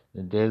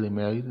the Daily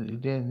Mail, you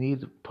didn't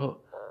need to put.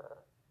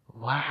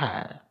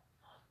 Why?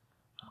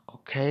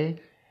 Okay,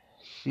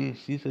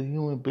 she's a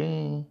human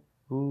being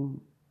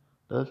who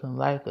doesn't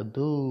like a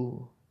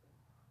dude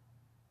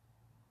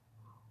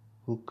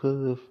who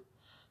could have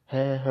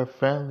had her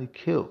family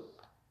killed,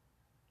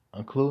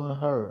 including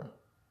her.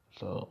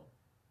 So,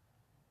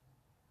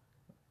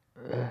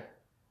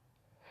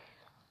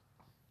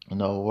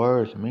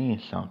 words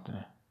mean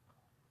something.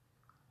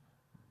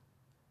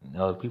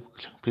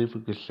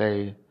 People could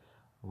say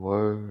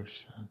words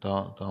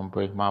don't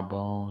break my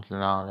bones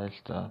and all that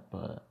stuff,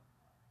 but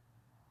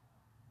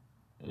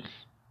it's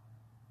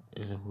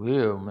it's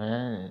real,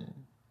 man.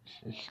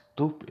 It's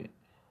stupid,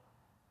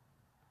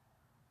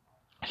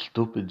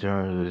 stupid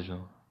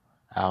journalism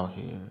out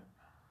here,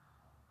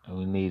 and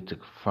we need to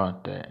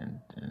confront that.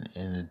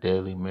 In the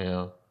Daily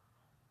Mail,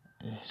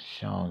 it's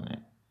showing it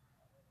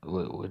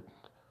with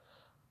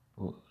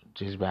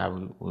just by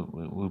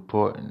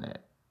reporting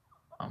that.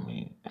 I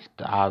mean, it's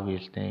the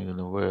obvious thing in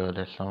the world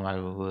that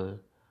somebody would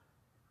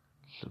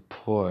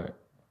support,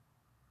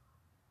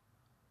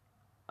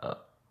 uh,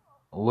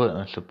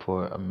 wouldn't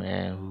support a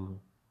man who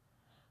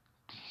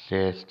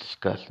says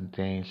disgusting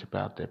things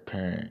about their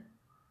parent,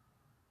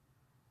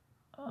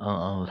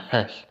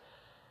 unless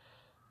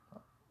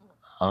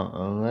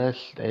unless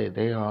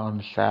they are on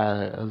the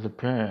side of the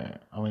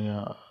parent. I mean,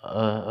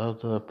 of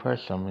the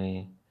oppressor. I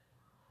mean,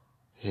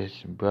 his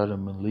brother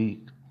Malik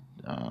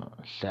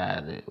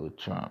sided with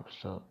Trump.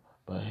 So,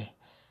 but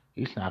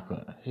he's not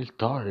gonna. His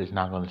daughter is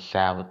not gonna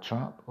side with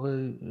Trump.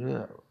 Well,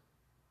 yeah,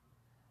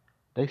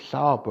 they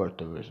saw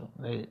birtherism.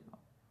 They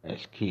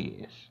as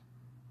kids.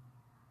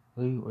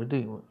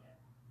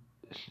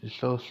 It's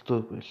so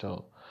stupid.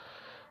 So,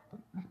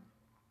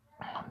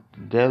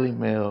 Daily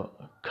Mail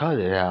cut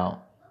it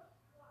out.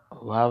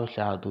 Why would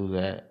y'all do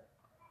that?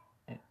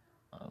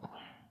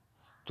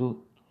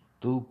 Do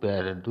do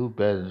better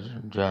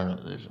than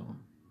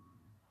journalism.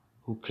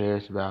 Who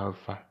cares about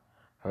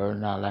her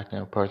not liking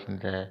a person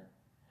that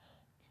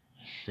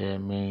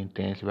said mean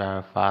things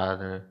about her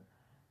father?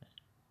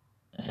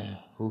 And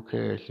who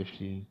cares if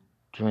she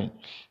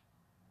drinks?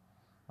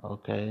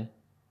 Okay?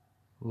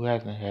 Who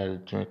hasn't had a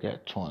drink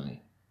at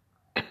 20?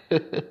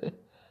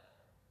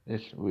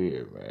 It's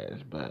weird,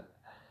 man. But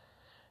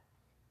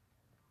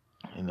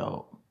You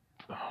know,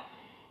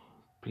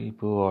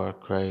 people are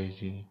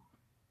crazy,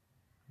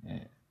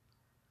 and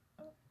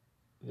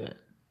that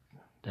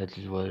that's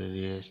just what it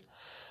is.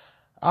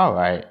 All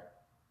right.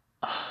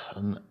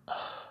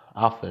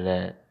 Off of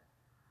that,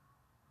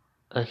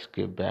 let's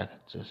get back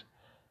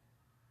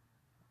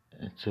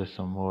into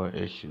some more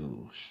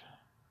issues.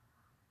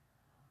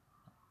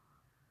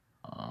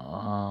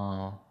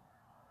 Um,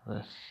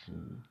 let's see.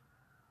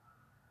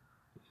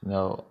 You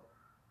know,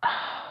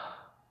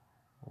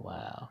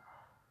 wow.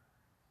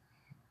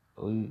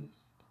 We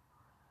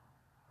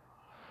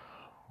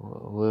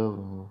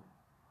will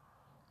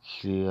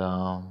see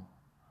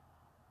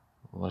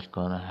what's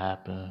gonna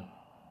happen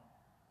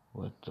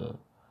with the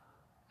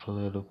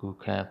political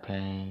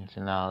campaigns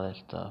and all that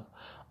stuff.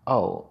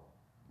 Oh,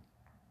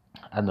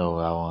 I know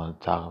what I want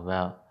to talk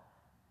about.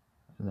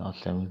 You know what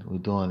I'm saying? We're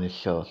doing this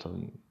show, so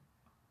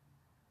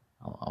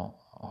I'm,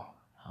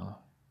 I'm,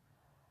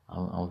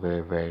 I'm, I'm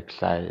very, very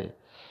excited.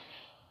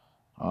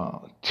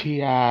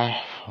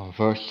 T.I.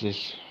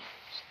 versus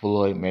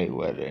Floyd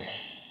Mayweather.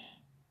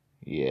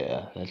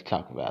 Yeah, let's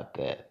talk about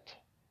that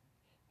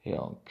here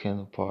on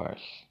Kingdom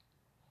Parts.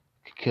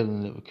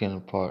 Killing It with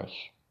Kingdom Parts.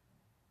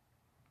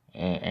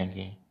 And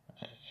Anchor.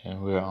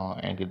 And we're on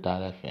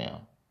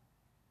Anchor.fm.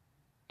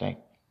 Thank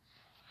you.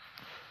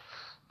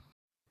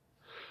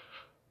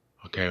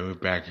 Okay, we're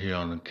back here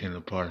on the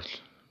Kingdom Parts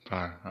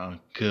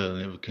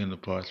Killing It with Kingdom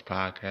Parts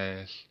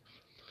podcast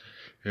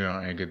here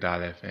on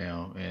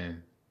Anchor.fm.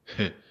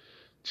 And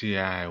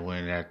T.I.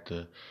 went at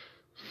the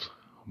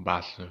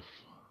boxer,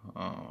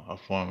 a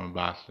former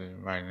boxer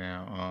right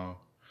now,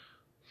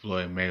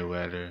 Floyd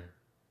Mayweather.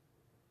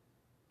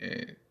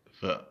 And,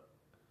 for,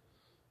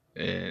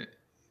 and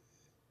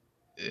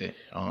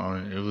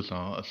it was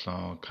on a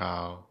song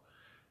called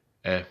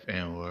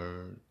FN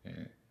Word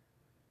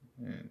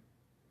and,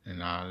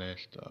 and all that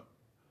stuff.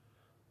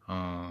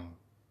 Um,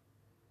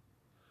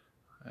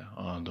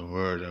 the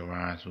word that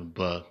rhymes with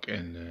buck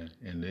and the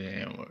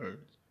N word.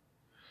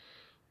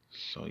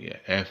 So yeah,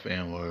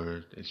 FN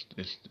Word. It's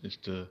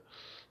the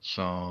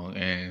song,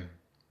 and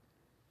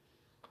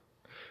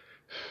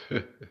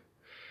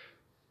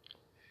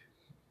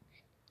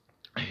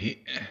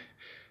he,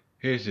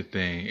 here's the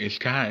thing. It's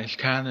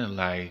kind of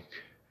like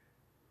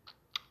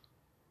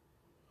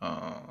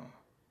uh,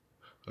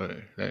 let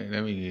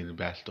me give you the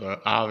backstory.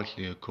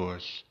 Obviously, of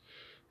course,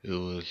 it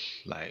was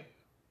like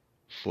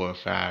 4 or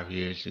 5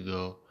 years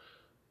ago.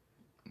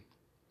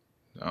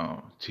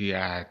 Ti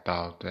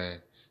thought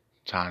that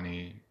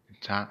Tiny,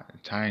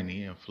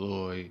 Tiny and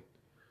Floyd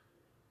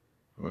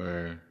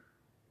were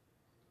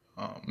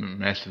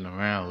messing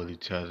around with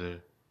each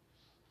other,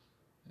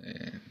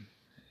 and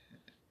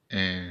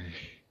and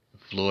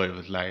Floyd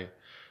was like,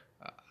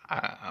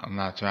 I'm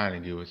not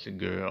trying to get with the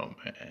girl,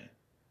 man.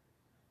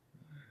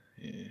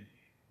 Yeah,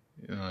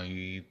 you know,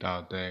 he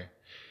thought that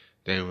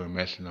they were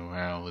messing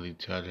around with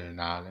each other and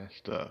all that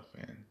stuff,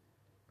 and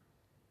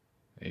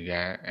they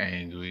got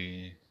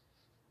angry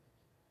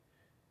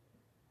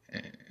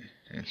and,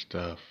 and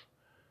stuff.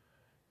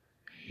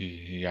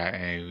 He got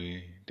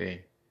angry.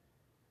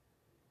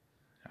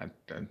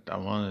 I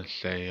want to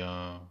say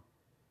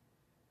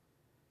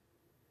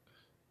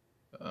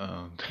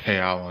they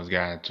almost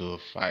got into a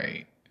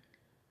fight,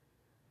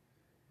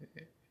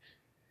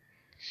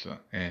 so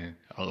and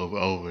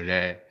over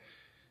that,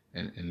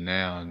 and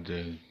now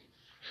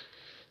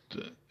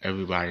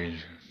everybody,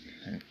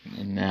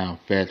 and now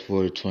fast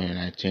forward to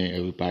 2019,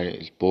 everybody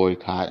is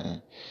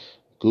boycotting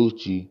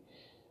Gucci,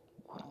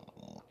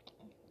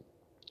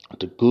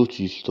 the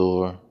Gucci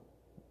store,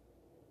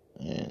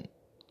 and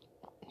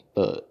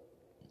but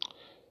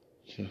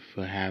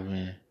for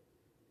having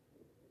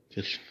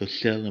just for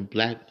selling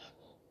black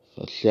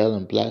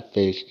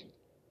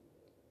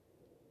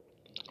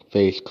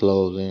face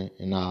clothing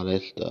and all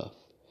that stuff.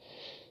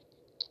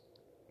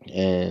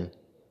 And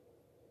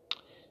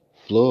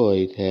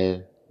Floyd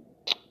had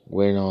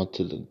went on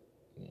to the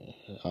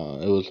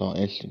it was on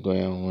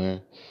Instagram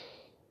when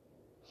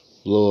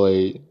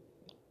Floyd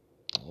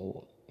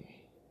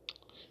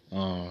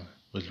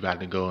was about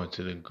to go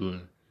into the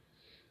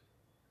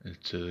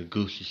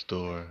Gucci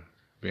store,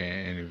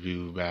 being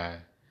interviewed by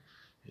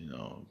you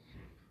know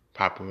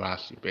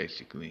paparazzi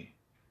basically,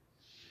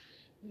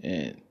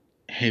 and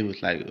he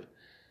was like,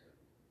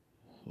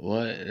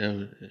 "What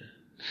are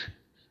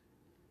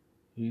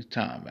you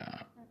talking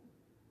about?"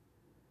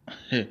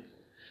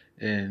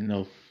 And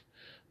no,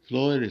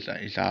 Floyd is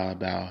it's all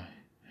about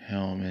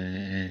him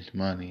and his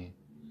money.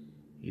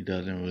 He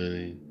doesn't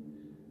really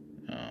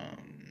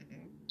um,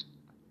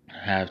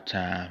 have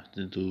time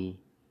to do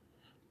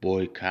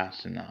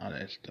boycotts and all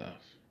that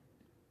stuff.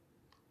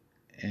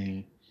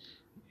 And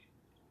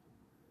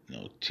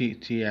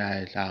Ti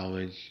has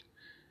always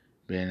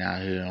been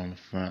out here on the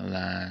front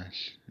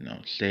lines,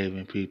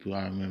 saving people.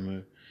 I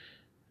remember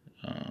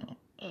uh,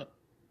 a,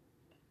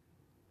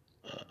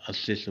 a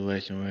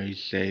situation where he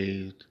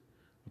saved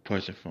a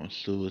person from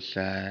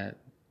suicide,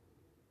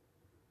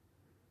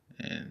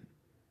 and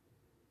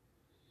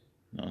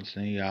I'm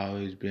saying he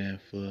always been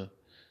for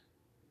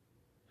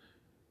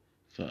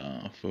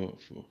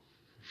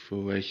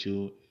for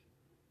racial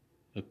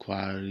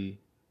equality,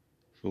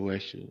 for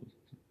racial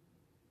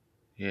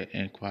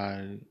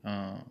inquiry,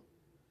 on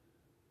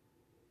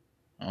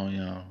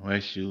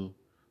racial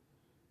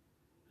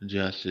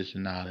justice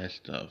and all that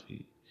stuff.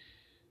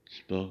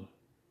 Spoke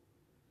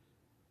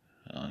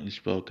he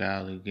spoke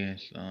out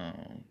against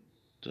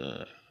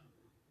the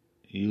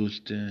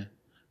Houston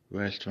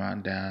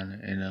restaurant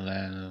down in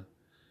Atlanta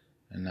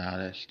and all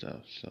that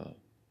stuff. So,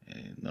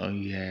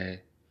 he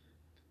had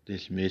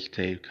this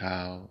mixtape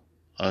called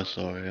Us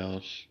or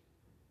Else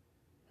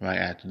right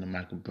after the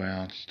Michael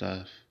Brown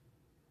stuff.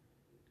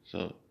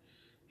 So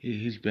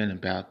he's been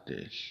about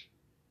this.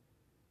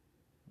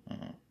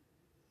 Uh,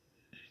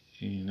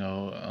 you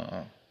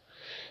know,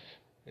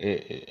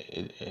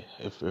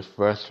 it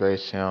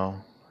frustrates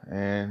him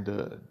and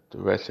the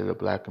rest of the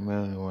black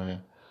community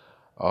when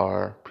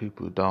our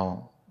people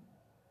don't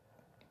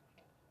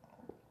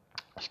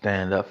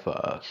stand up for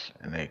us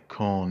and they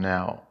coon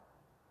out.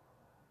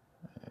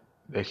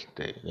 They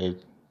they they,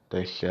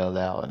 they sell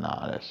out and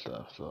all that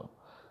stuff. So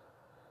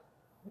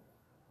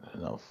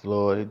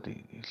Floyd,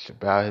 it's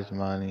about his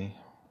money.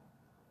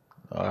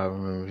 I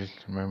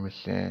remember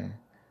seeing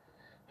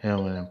him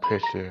in a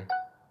picture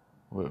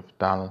with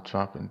Donald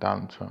Trump and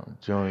Donald Trump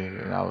Jr.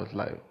 and I was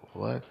like,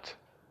 what?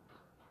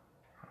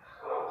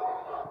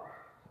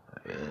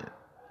 It,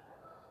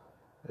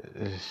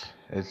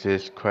 it's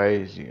just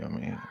crazy. I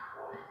mean,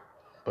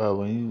 but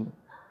when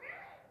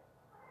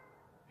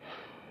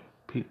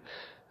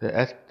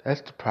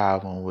that's the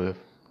problem with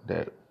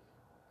that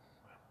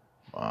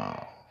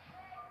uh,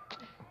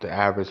 the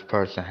average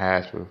person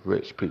has with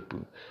rich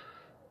people.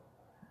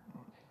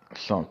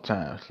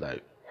 Sometimes,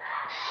 like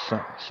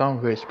some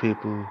rich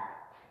people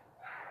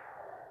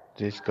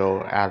just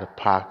go out of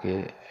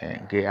pocket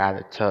and get out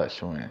of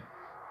touch when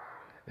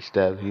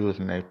instead of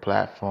using their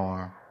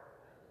platform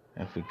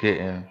and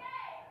forgetting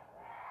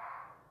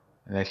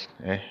and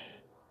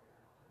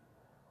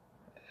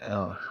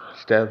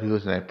instead of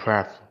using their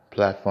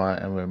platform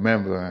and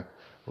remembering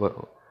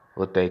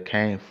what they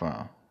came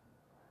from.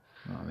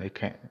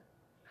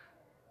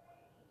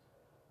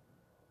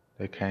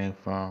 They came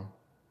from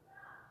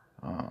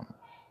um,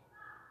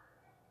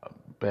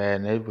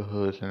 bad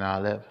neighborhoods and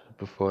all that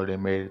before they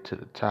made it to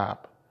the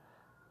top.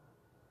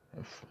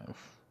 If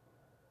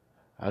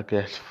I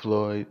guess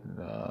Floyd,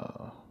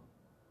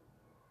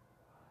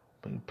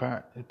 but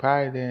he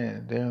probably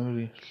didn't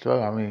really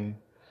struggle. I mean,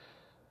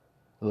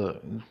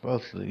 look, you're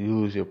supposed to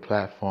use your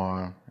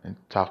platform and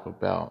talk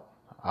about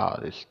all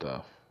this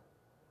stuff.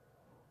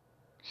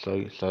 So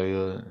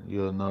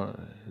you'll know,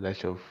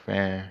 let your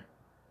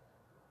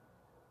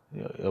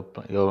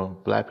your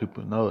black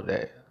people know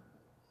that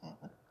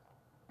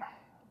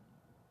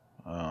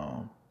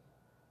um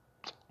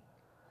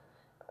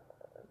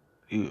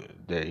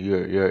that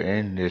you're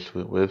in this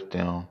with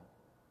them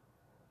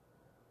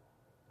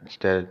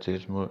instead of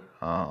just going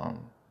um,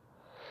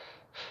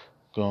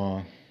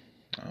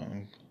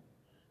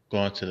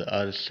 going to the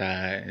other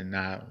side and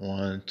not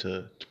wanting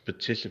to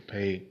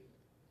participate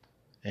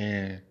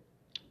in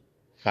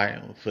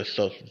fighting for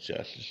social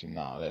justice and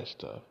all that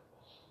stuff.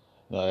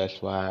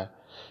 That's why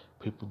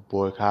people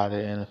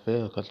boycotted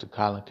NFL because of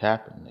Colin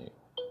Kaepernick.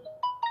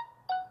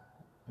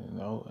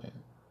 And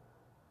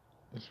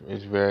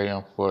it's very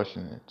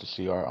unfortunate to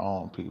see our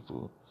own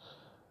people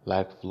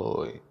like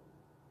Floyd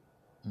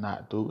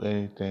not do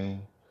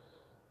anything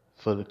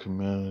for the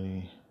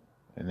community,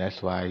 and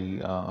that's why he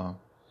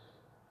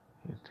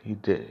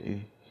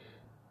did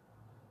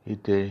he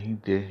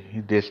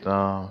dissed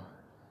him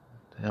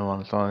on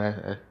the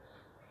song.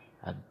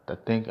 I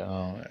think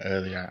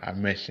earlier I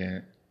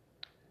mentioned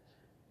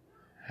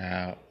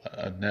how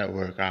a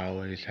network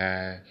always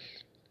has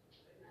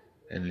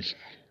in this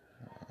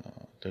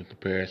the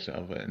comparison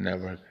of a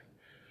network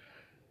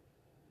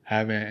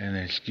having an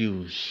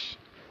excuse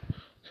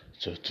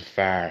to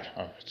fire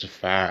a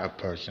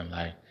person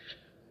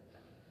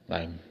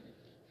like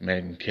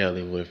Megan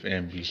Kelly with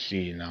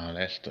NBC and all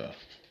that stuff.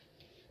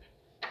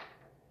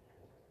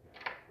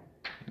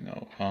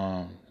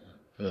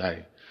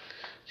 Like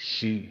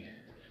she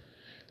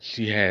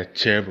had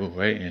terrible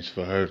ratings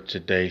for her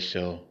Today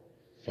Show,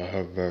 for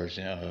her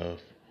version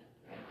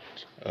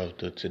of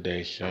the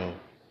Today Show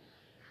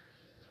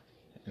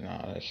and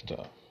all that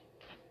stuff.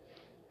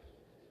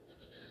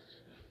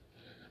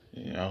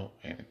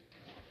 And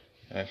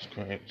that's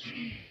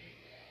crazy.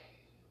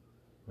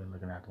 Been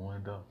looking out the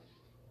window.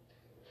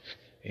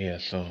 Yeah,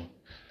 so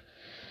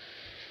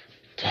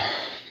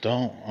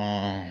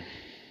don't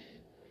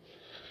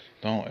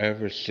don't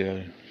ever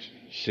sell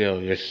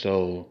your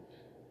soul.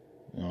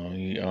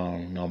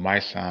 My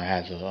son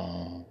has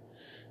a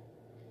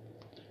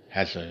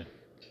has a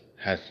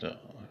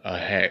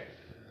hat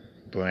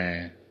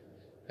brand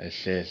that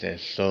says that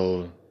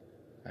sold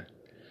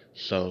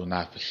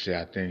not for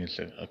sale. I think it's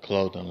a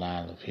clothing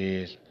line of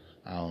his.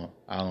 I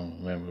don't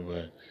remember,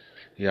 but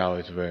he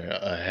always wear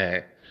a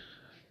hat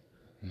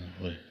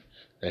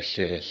that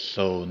says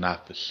sold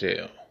not for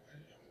sale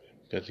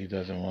because he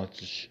doesn't want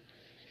to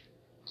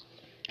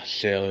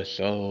sell his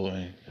soul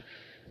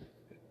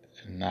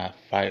and not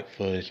fight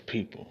for his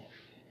people.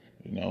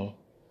 You know,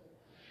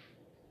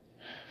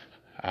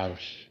 I was,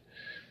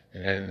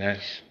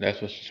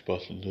 that's what you're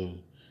supposed to do,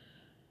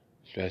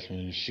 especially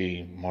when you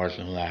see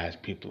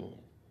marginalized people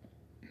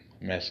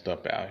messed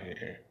up out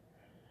here.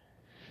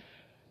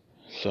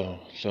 So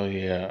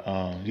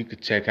yeah, you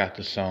could check out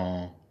the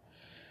song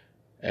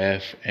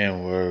F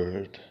and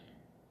Word.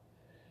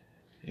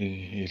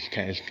 It's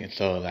kind of,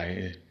 so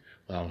like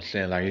what I'm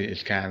saying, like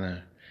it's kind of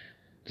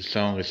the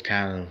song is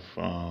kind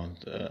of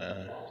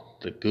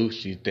the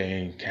Gucci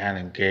thing kind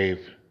of gave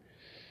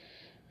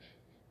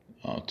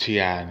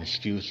T.I. an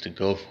excuse to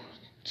go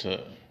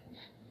to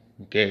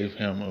gave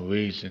him a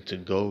reason to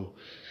go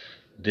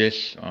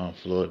this on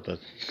Floyd, but at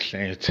the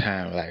same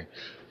time, like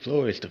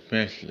Floyd is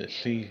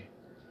defenseless.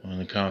 When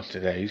it comes to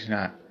that, he's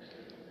not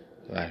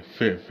like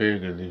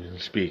figuratively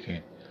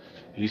speaking,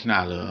 he's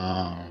not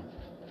a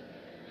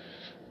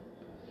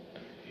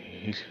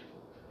he's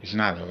he's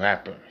not a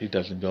rapper. He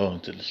doesn't go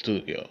into the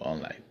studio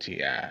unlike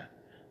T.I.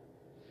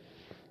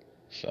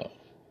 So,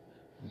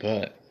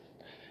 but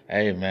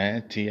hey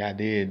man, T.I.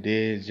 did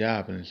his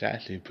job, and it's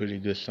actually a pretty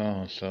good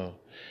song. So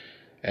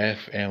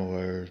F and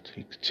Word,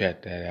 you can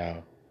check that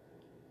out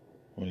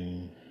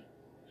when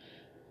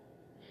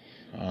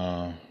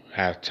you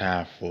have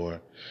time for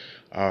it.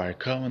 All right,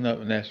 coming up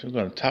next, we're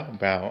gonna talk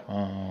about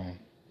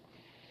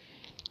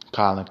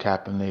Colin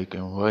Kaepernick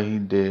and what he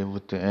did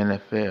with the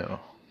NFL.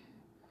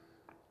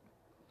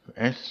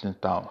 Interesting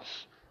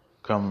thoughts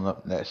coming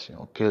up next,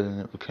 Killing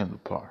It with Kendall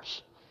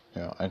Parks,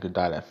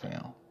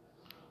 Anchor.fm.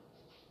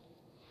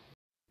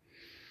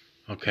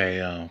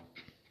 Okay,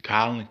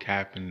 Colin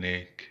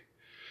Kaepernick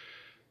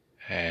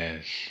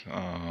has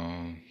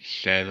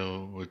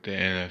settled with the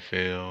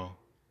NFL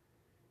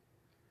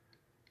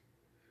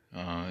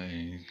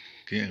and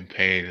getting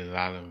paid a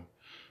lot of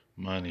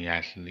money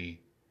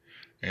actually,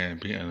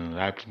 and a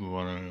lot of people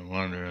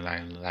wondering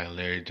like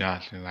Larry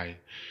Johnson, like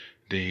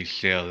did he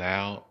sell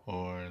out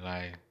or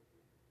like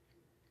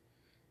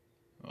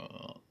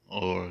uh,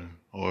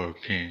 or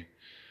can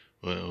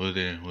will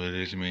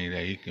this mean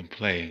that he can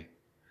play?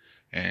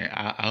 And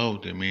I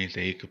hope it means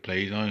that he could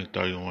play. He's only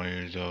 31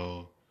 years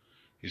old.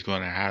 He's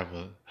going to have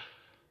a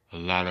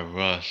lot of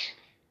rust.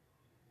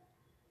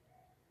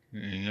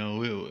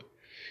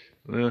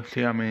 We'll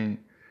see. I mean,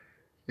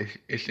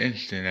 it's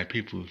interesting that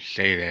people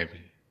say that,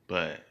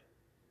 but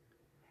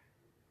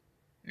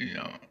you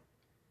know,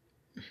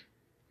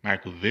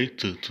 Michael Vick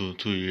took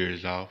 2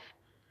 years off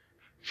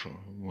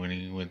from when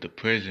he went to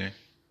prison.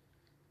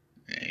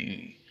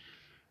 And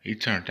he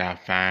turned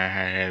out fine.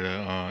 Had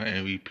a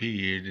MVP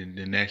year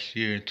the next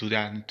year in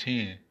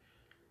 2010.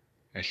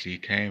 Actually, he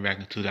came back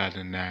in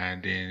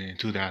 2009. Then in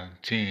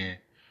 2010,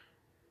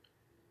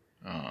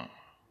 uh,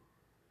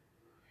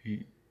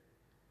 he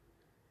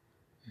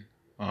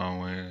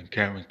when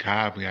Kevin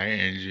Cobb got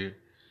injured,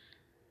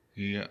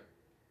 he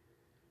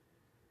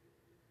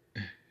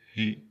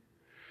he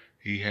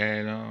he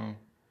had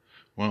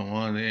one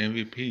of the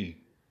MVP.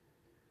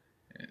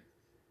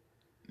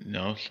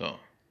 So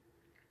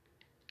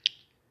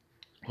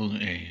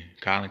and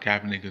Colin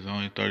Kaepernick is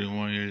only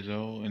 31 years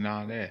old and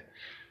all that.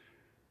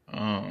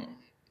 Um,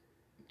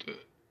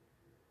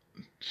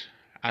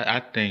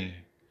 I think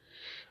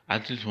I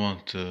just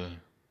want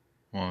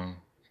Colin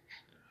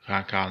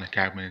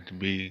Kaepernick to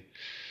be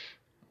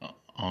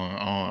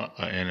on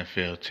an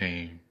NFL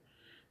team.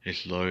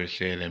 His lawyer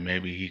said that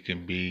maybe he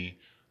can be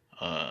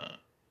uh,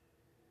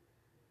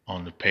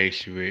 on the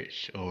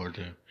Patriots or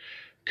the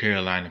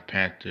Carolina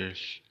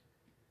Panthers.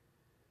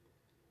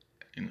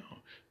 You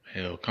know,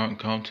 hell,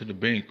 come to the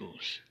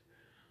Bengals.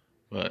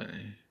 But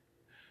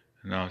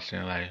you know what I'm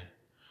saying,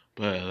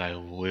 but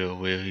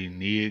will he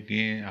knee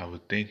again? I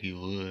would think he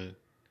would.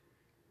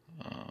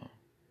 Um,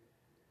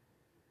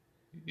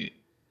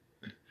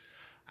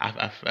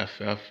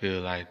 I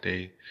feel like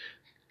they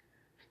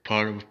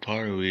part of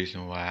the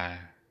reason why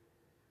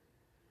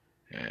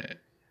uh,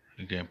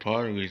 again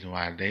part of the reason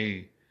why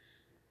they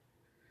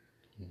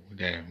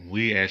that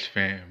we as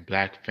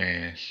black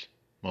fans,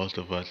 most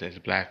of us as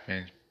black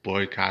fans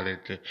boycotted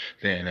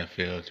the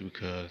NFL is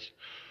because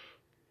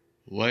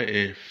what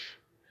if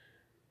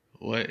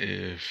what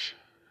if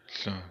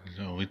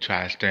we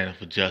try to stand up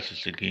for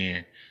justice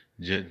again,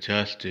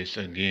 justice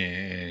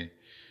again, and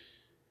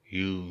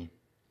you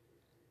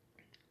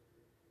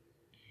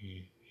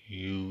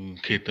you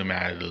kick them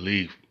out of the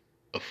league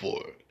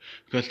for it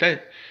because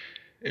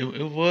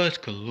it was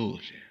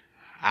collusion,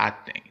 I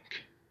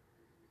think,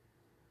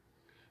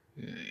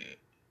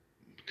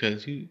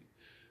 because you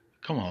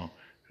come on,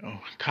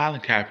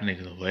 Colin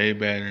Kaepernick is way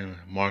better than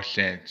Mark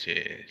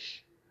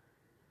Sanchez.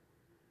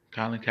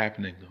 Colin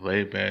Kaepernick is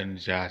way better than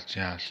Josh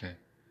Johnson,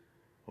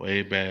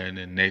 way better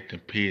than Nathan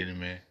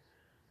Peterman,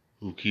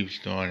 who keeps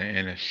throwing an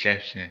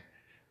interception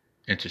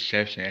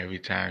every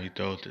time he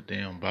throws the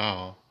damn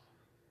ball.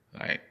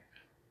 Like,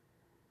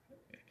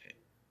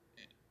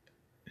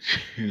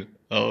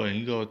 oh, and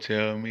you gonna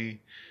tell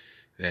me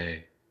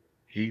that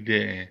he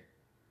didn't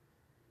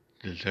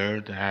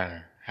deserve to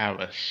have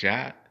a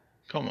shot?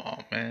 Come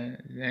on,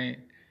 man. It ain't.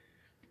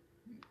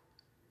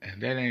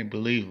 and that ain't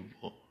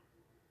believable.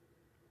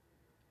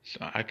 So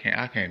I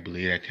can't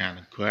believe that kind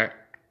of crap.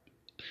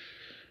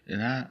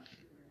 And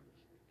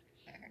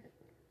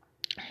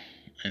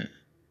and,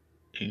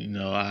 you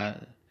know,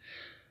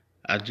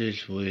 I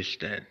just wish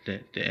that the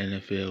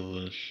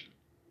NFL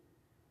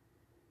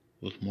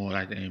was more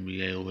like the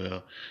NBA.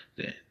 Well,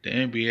 the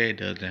NBA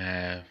doesn't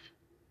have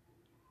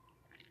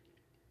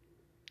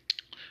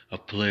a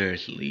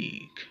players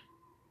league.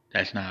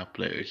 That's not a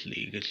players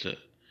league.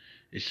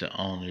 It's a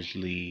owners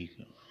league.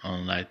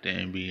 Unlike the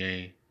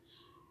NBA,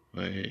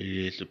 where it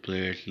is a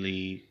players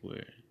league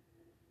where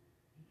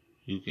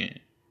you can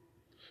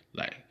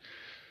like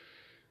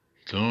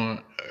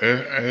during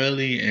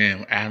early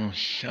in Adam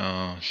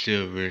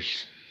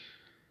Silver's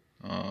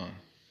uh,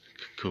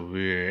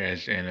 career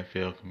as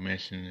NFL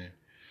commissioner.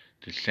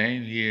 The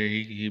same year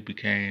he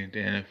became the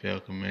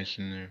NFL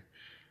commissioner.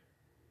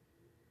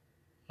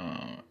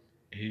 Uh,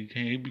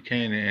 he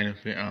became the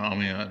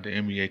NFL. The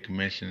NBA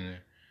commissioner.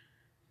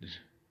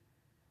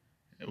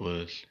 It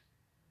was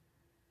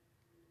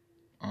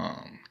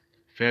um,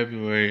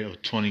 February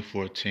of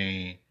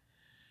 2014,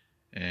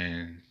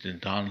 and the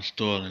Donald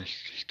Sterling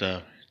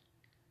stuff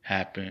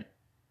happened,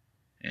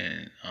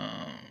 and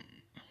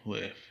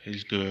with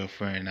his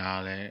girlfriend and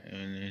all that,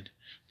 and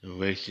the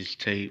racist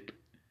tape.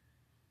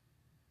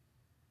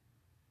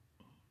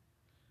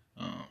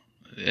 Um,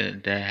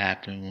 that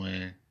happened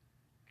when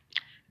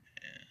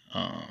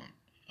um,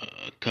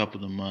 a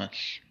couple of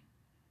months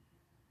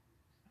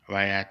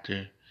right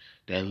after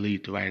that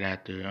leaked right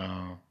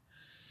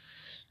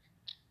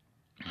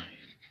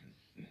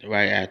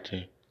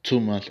after 2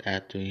 months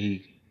after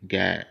he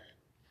got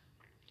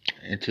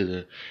into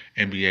the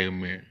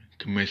NBA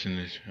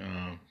commissioner's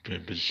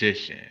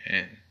position,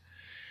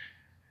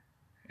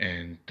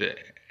 and the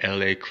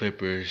LA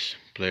Clippers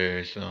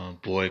players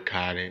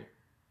boycotted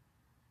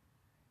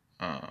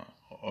uh,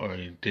 or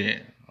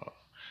didn't.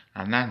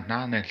 I'm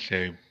not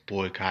necessarily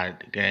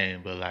boycotted the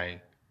game, but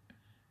like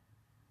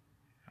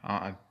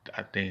I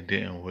think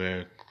didn't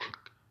wear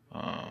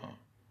uh,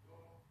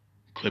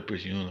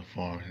 Clippers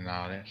uniforms and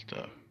all that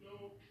stuff.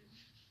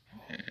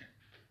 And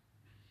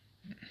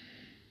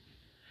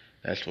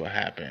that's what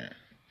happened.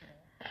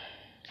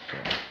 So,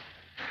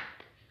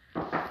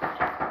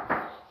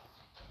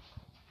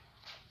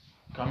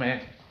 come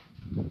in.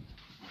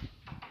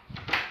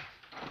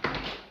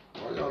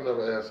 Why y'all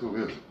never ask who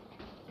is it?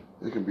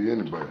 It can be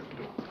anybody.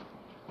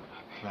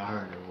 I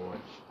heard her voice.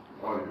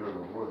 Oh, you heard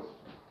her voice?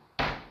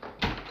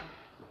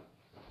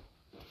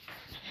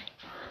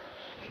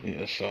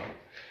 Yeah, so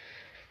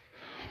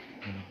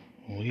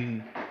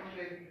we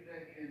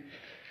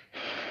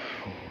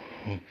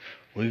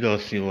we go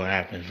see what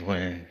happens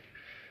when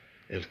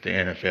if the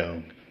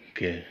NFL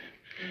can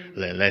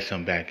let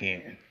some back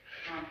in,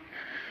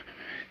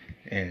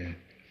 and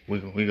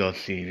we go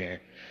see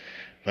that.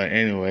 But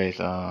anyways,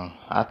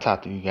 I'll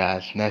talk to you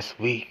guys next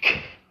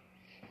week.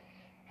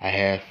 I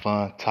had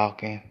fun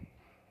talking.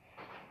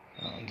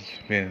 This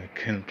has been the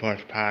Kingdom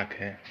Parts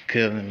podcast,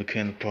 Killing the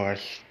Kingdom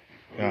Parts,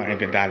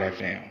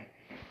 Anchor.fm.